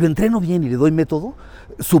 pero si lo entreno bien y le doy método,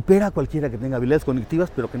 supera a cualquiera que tenga habilidades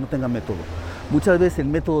cognitivas, pero que no tenga método. Muchas veces el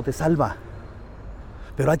método te salva,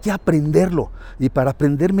 pero hay que aprenderlo. Y para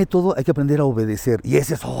aprender método hay que aprender a obedecer. Y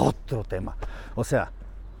ese es otro tema. O sea,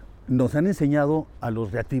 nos han enseñado a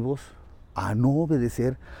los reactivos a no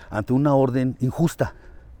obedecer ante una orden injusta.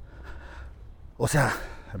 O sea,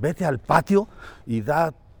 vete al patio y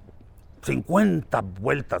da 50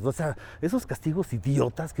 vueltas. O sea, esos castigos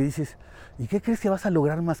idiotas que dices, ¿y qué crees que vas a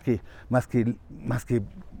lograr más que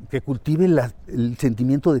cultive el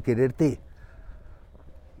sentimiento de quererte?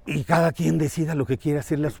 Y cada quien decida lo que quiere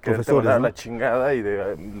hacerle a sus profesores, ¿no? La chingada y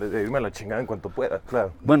de irme a la chingada en cuanto pueda,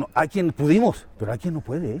 claro. Bueno, hay quien pudimos, pero hay quien no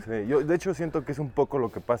puede, ¿eh? Sí, yo de hecho siento que es un poco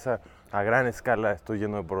lo que pasa a gran escala, estoy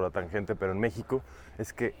yendo por la tangente, pero en México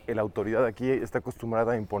es que la autoridad aquí está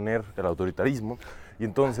acostumbrada a imponer el autoritarismo y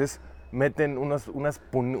entonces meten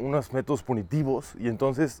unos métodos punitivos y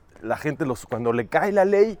entonces la gente cuando le cae la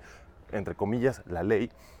ley, entre comillas, la ley,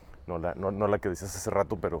 no la que decías hace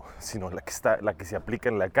rato, pero sino la que se aplica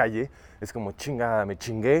en la calle, es como chingada, me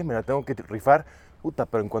chingué, me la tengo que rifar, puta,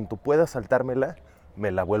 pero en cuanto pueda saltármela,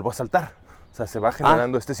 me la vuelvo a saltar. O sea, se va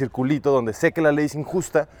generando este circulito donde sé que la ley es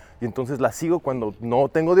injusta y entonces la sigo cuando no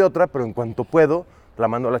tengo de otra, pero en cuanto puedo, la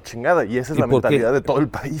mando a la chingada. Y esa es la mentalidad de todo el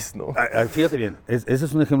país, ¿no? Fíjate bien, ese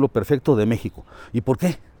es un ejemplo perfecto de México. ¿Y por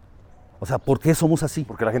qué? O sea, ¿por qué somos así?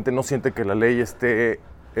 Porque la gente no siente que la ley esté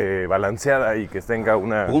balanceada y que tenga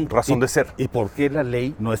una razón de ser. ¿Y por qué la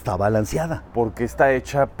ley no está balanceada? Porque está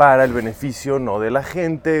hecha para el beneficio no de la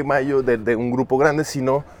gente mayor, de un grupo grande,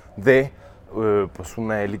 sino de pues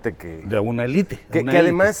una élite que... De una élite. Que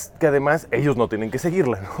además ellos no tienen que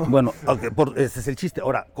seguirla, ¿no? Bueno, ese es el chiste.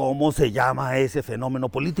 Ahora, ¿cómo se llama ese fenómeno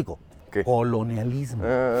político? ¿Qué? Colonialismo.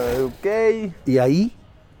 Ok. Y ahí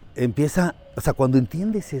empieza, o sea, cuando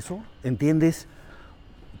entiendes eso, entiendes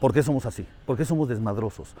por qué somos así, por qué somos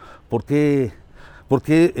desmadrosos, por qué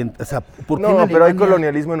no, pero hay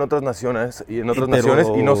colonialismo en otras naciones y naciones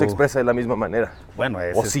y no se expresa de la misma manera. Bueno,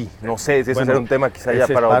 no sé, ese será un tema quizá ya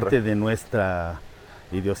para otra. Es parte de nuestra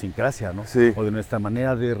idiosincrasia, ¿no? Sí. O de nuestra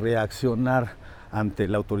manera de reaccionar ante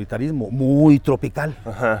el autoritarismo, muy tropical.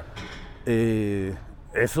 Ajá.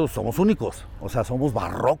 Eso somos únicos, o sea, somos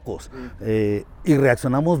barrocos y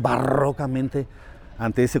reaccionamos barrocamente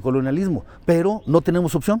ante ese colonialismo, pero no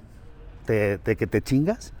tenemos opción de que te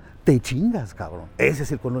chingas, cabrón. Ese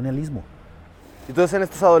es el colonialismo. Entonces en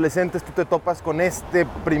estos adolescentes tú te topas con en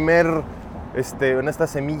esta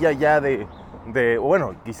semilla ya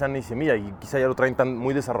bueno, quizá ni semilla, y quizá ya lo traen tan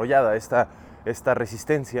muy desarrollada esta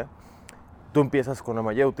resistencia. Tú empiezas con la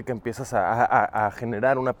mayéutica, empiezas a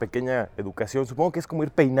generar una pequeña educación. Supongo que es como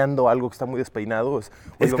ir peinando algo que está muy despeinado.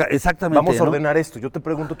 Exactamente. Vamos a ordenar esto. Yo te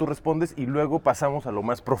pregunto, tú respondes y luego pasamos a lo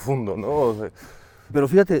más profundo, ¿no? O sea, pero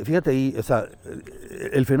fíjate ahí, o sea,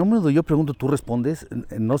 el fenómeno de yo pregunto, tú respondes,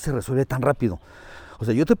 no se resuelve tan rápido. O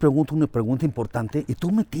sea, yo te pregunto una pregunta importante y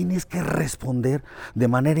tú me tienes que responder de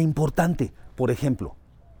manera importante. Por ejemplo,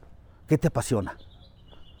 ¿qué te apasiona?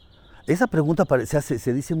 Esa pregunta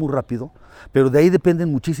se dice muy rápido, pero de ahí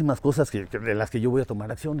dependen muchísimas cosas de las que yo voy a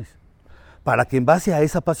tomar acciones. Para que en base a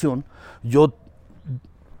esa pasión yo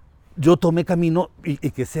tome camino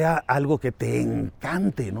y que sea algo que te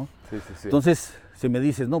encante, ¿no? Sí. Entonces, si me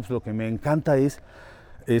dices, no, pues lo que me encanta es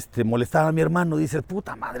molestar a mi hermano, dices,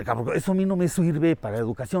 puta madre, cabrón, eso a mí no me sirve para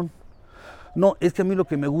educación. No, es que a mí lo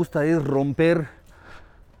que me gusta es romper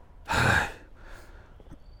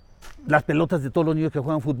las pelotas de todos los niños que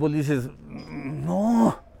juegan fútbol, dices,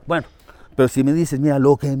 no. Bueno, pero si me dices, mira,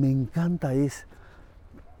 lo que me encanta es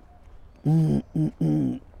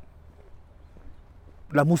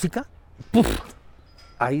la música, ¡puf!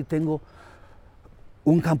 Ahí tengo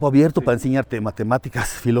un campo abierto para enseñarte matemáticas,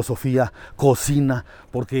 filosofía, cocina,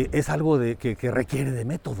 porque es algo que requiere de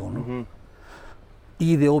método, ¿no? Uh-huh.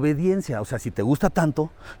 Y de obediencia. O sea, si te gusta tanto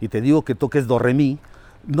y te digo que toques do, re, mi,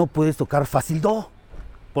 no puedes tocar fácil do,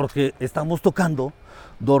 porque estamos tocando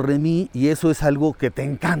do, re, mi, y eso es algo que te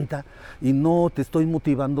encanta y no te estoy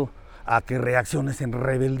motivando a que reacciones en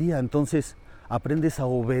rebeldía. Entonces aprendes a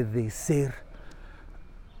obedecer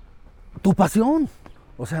tu pasión,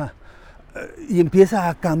 o sea, y empieza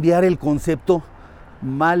a cambiar el concepto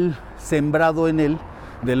mal sembrado en él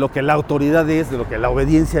de lo que la autoridad es, de lo que la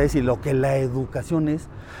obediencia es y lo que la educación es,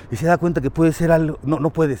 y se da cuenta que puede ser algo, no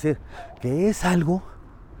puede ser, que es algo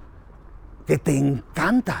que te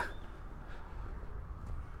encanta.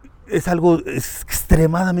 Es algo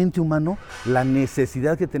extremadamente humano, la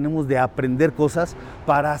necesidad que tenemos de aprender cosas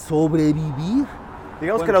para sobrevivir.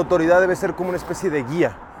 Digamos que la autoridad debe ser como una especie de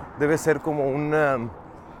guía, debe ser como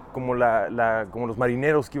como los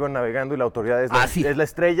marineros que iban navegando y la autoridad es la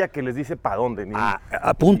estrella que les dice para dónde.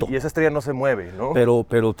 A punto. Y esa estrella no se mueve, ¿no?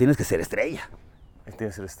 Pero tienes que ser estrella. Tienes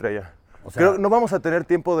que ser estrella. O sea, creo que no vamos a tener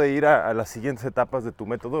tiempo de ir a las siguientes etapas de tu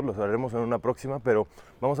método, los haremos en una próxima, pero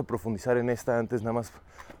vamos a profundizar en esta antes, nada más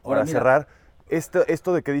para cerrar.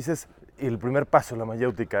 Esto de que dices el primer paso, la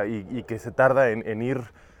mayéutica, y que se tarda en ir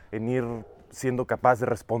siendo capaz de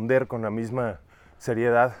responder con la misma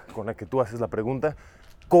seriedad con la que tú haces la pregunta.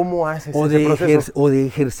 ¿Cómo haces ese proceso? O de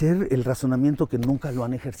ejercer el razonamiento que nunca lo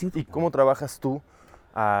han ejercido. ¿Y cómo trabajas tú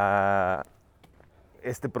a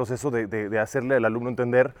este proceso de hacerle al alumno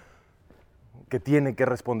entender que tiene que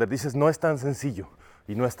responder? Dices, no es tan sencillo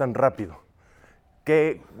y no es tan rápido.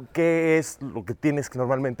 ¿Qué es lo que tienes que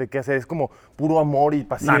normalmente que hacer? ¿Es como puro amor y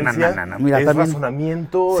paciencia? No. Mira, ¿es también,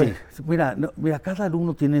 razonamiento? Sí, mira, cada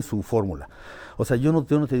alumno tiene su fórmula. O sea, yo no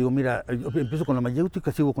te digo, mira, yo empiezo con la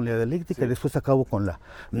mayéutica, sigo con la dialéctica y después acabo con la...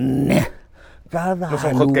 Cada no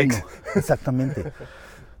son alumno, hotcakes. Exactamente.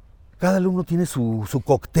 Cada alumno tiene su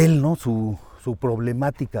cóctel, ¿no? Su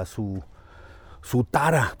problemática, su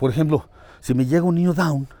tara. Por ejemplo, si me llega un niño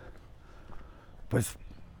down, pues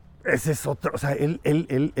ese es otro. O sea, él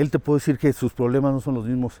te puede decir que sus problemas no son los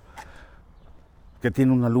mismos que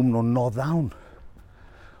tiene un alumno no down.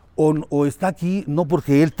 O está aquí no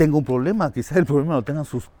porque él tenga un problema, quizás el problema lo tengan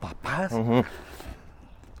sus papás. Uh-huh.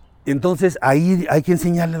 Entonces ahí hay que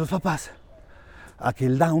enseñarle a los papás a que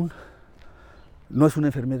el down no es una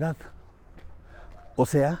enfermedad. O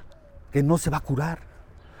sea, que no se va a curar.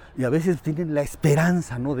 Y a veces tienen la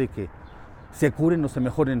esperanza, ¿no?, de que se curen o se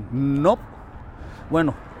mejoren. No.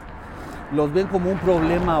 Bueno, los ven como un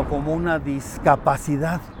problema o como una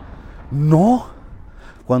discapacidad. No.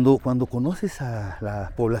 Cuando conoces a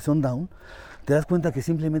la población down, te das cuenta que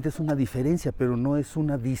simplemente es una diferencia, pero no es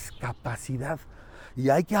una discapacidad.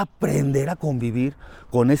 Y hay que aprender a convivir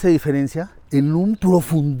con esa diferencia en un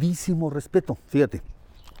profundísimo respeto. Fíjate,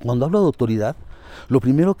 cuando hablo de autoridad, lo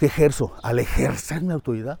primero que ejerzo al ejercer mi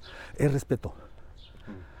autoridad es respeto.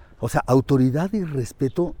 O sea, autoridad y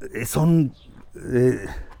respeto son...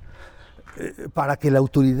 para que la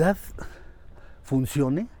autoridad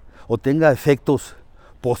funcione o tenga efectos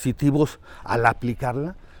positivos al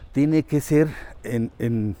aplicarla, tiene que ser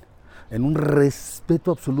en un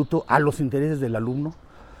respeto absoluto a los intereses del alumno,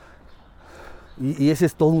 y ese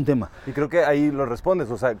es todo un tema. Y creo que ahí lo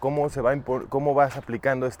respondes, o sea, cómo vas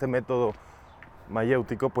aplicando este método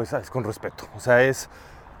mayéutico, pues es con respeto, o sea,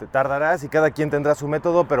 te tardarás y cada quien tendrá su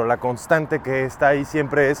método, pero la constante que está ahí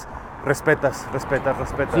siempre es respetas,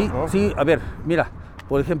 Sí, ¿no? sí, a ver, mira,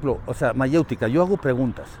 por ejemplo, o sea, mayéutica, yo hago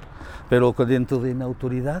preguntas, pero dentro de mi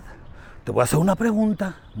autoridad te voy a hacer una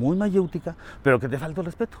pregunta muy mayéutica, pero que te falta el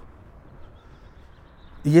respeto.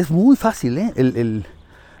 Y es muy fácil, ¿eh? El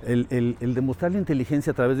demostrar la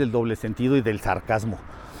inteligencia a través del doble sentido y del sarcasmo.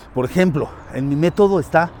 Por ejemplo, en mi método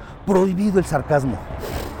está prohibido el sarcasmo.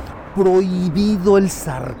 Prohibido el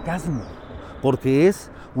sarcasmo, porque es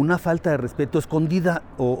una falta de respeto escondida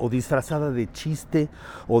o disfrazada de chiste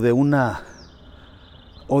o de una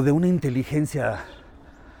inteligencia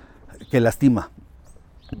que lastima.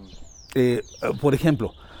 Por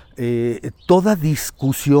ejemplo, toda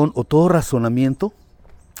discusión o todo razonamiento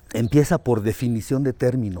empieza por definición de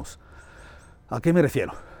términos. ¿A qué me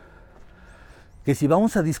refiero? Que si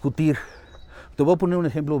vamos a discutir, te voy a poner un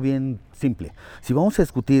ejemplo bien simple. Si vamos a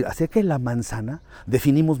discutir acerca de la manzana,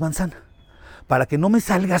 definimos manzana. Para que no me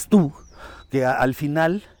salgas tú, que al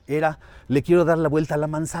final era, le quiero dar la vuelta a la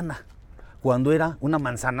manzana, cuando era una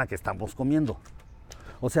manzana que estamos comiendo.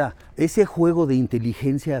 O sea, ese juego de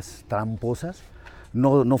inteligencias tramposas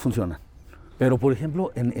no funciona. Pero, por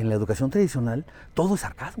ejemplo, en la educación tradicional, todo es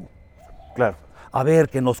sarcasmo. Claro. A ver,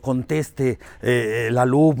 que nos conteste el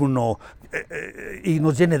alumno y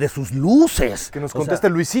nos llene de sus luces. Que nos conteste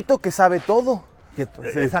Luisito, que sabe todo. Que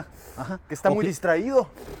está muy distraído.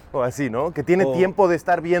 O así, ¿no? Que tiene tiempo de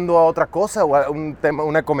estar viendo a otra cosa o a un tema,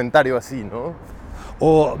 un comentario así, ¿no?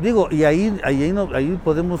 O digo, y ahí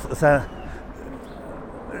podemos, o sea,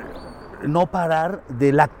 no parar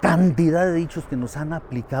de la cantidad de dichos que nos han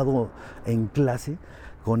aplicado en clase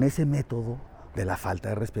con ese método de la falta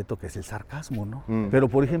de respeto que es el sarcasmo, ¿no? Pero,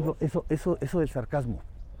 por ejemplo, eso del sarcasmo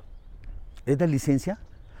es la licencia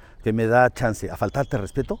que me da chance a faltarte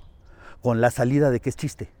respeto con la salida de que es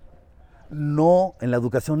chiste. No, en la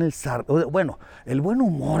educación el buen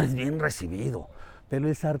humor es bien recibido, pero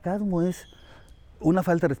el sarcasmo es una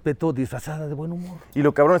falta de respeto disfrazada de buen humor. Y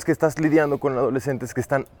lo cabrón es que estás lidiando con adolescentes que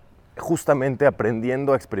están justamente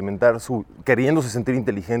aprendiendo a experimentar queriéndose sentir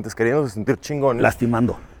inteligentes, queriéndose sentir chingones.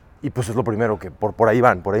 Lastimando. Y pues es lo primero que por ahí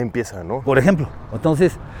van, por ahí empiezan, ¿no? Por ejemplo,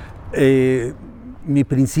 entonces, mi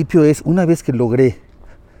principio es, una vez que logré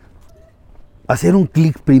hacer un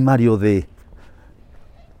clic primario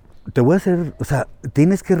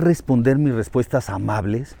tienes que responder mis respuestas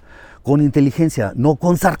amables con inteligencia, no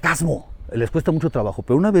con sarcasmo. Les cuesta mucho trabajo,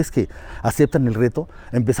 pero una vez que aceptan el reto,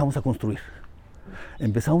 empezamos a construir.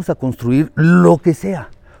 Empezamos a construir lo que sea,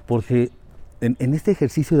 porque en este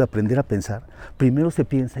ejercicio de aprender a pensar, primero se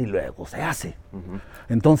piensa y luego se hace. Uh-huh.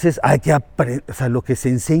 Entonces hay que lo que se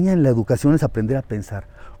enseña en la educación es aprender a pensar.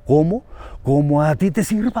 ¿Cómo? Como a ti te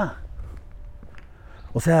sirva.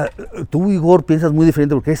 O sea, tú, Igor, piensas muy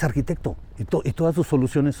diferente porque eres arquitecto y todas tus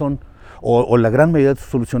soluciones son, o la gran mayoría de tus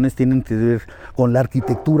soluciones tienen que ver con la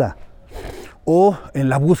arquitectura. O en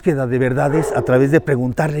la búsqueda de verdades a través de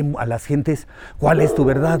preguntarle a las gentes cuál es tu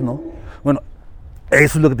verdad, ¿no? Bueno,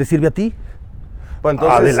 eso es lo que te sirve a ti. Bueno,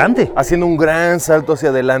 entonces, adelante. Haciendo un gran salto hacia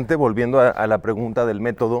adelante, volviendo a la pregunta del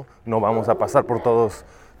método, no vamos a pasar por todas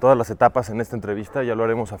las etapas en esta entrevista, ya lo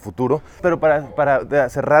haremos a futuro. Pero para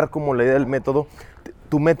cerrar como la idea del método,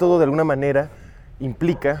 tu método de alguna manera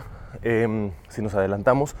implica, si nos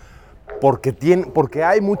adelantamos, porque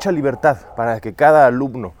hay mucha libertad para que cada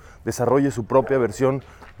alumno desarrolle su propia versión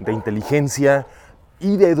de inteligencia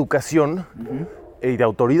y de educación y de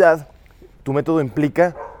autoridad. Tu método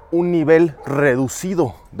implica un nivel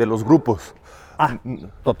reducido de los grupos.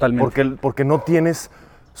 Totalmente. Porque no tienes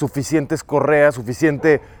suficientes correas,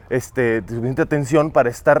 suficiente atención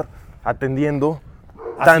para estar atendiendo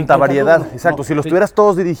tanta variedad. Alumnos. Exacto, si los tuvieras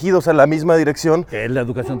todos dirigidos a la misma dirección, que es la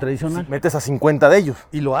educación tradicional, metes a 50 de ellos.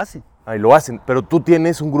 Y lo hacen. Ahí lo hacen, pero tú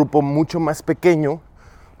tienes un grupo mucho más pequeño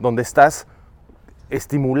donde estás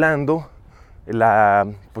estimulando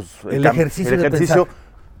el ejercicio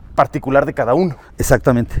particular de cada uno.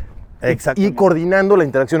 Exactamente. Y coordinando la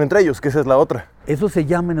interacción entre ellos, que esa es la otra. Eso se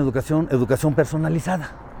llama en educación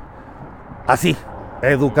personalizada. Así,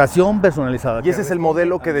 educación personalizada. Y ese es el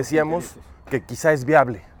modelo que decíamos que quizá es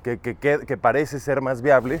viable, que parece ser más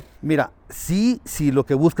viable. Mira, si lo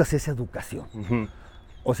que buscas es educación,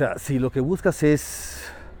 o sea, si lo que buscas es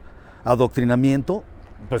adoctrinamiento,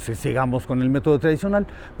 pues sigamos con el método tradicional,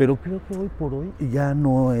 pero creo que hoy por hoy ya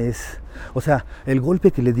no es, o sea, el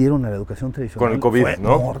golpe que le dieron a la educación tradicional con el COVID,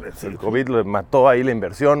 ¿no? El COVID mató ahí la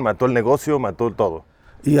inversión, mató el negocio, mató todo.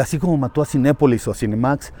 Y así como mató a Cinépolis o a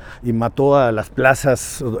Cinemax y mató a las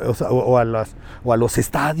plazas o a los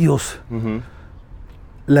estadios,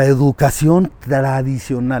 la educación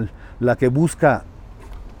tradicional, la que busca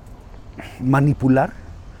manipular,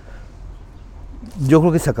 yo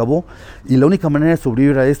creo que se acabó. Y la única manera de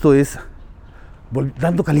sobrevivir a esto es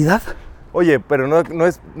dando calidad. Oye, pero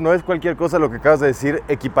no es cualquier cosa lo que acabas de decir,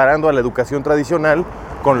 equiparando a la educación tradicional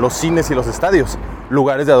con los cines y los estadios.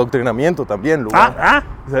 Lugares de adoctrinamiento también.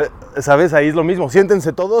 ¿Sabes? Ahí es lo mismo.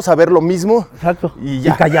 Siéntense todos a ver lo mismo. Exacto. Y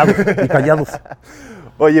ya. Y callados.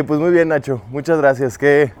 Oye, pues muy bien, Nacho. Muchas gracias.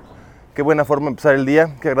 Qué buena forma de empezar el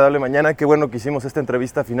día. Qué agradable mañana. Qué bueno que hicimos esta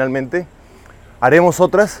entrevista finalmente. Haremos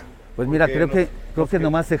otras. Pues mira, creo que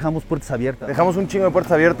nomás dejamos puertas abiertas. Dejamos un chingo de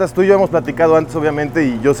puertas abiertas. Tú y yo hemos platicado antes, obviamente,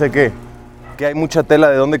 y yo sé que hay mucha tela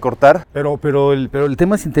de dónde cortar. Pero el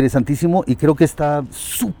tema es interesantísimo y creo que está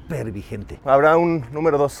súper vigente. Habrá un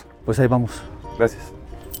número 2. Pues ahí vamos. Gracias.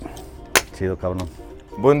 Chido, cabrón.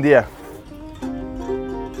 Buen día.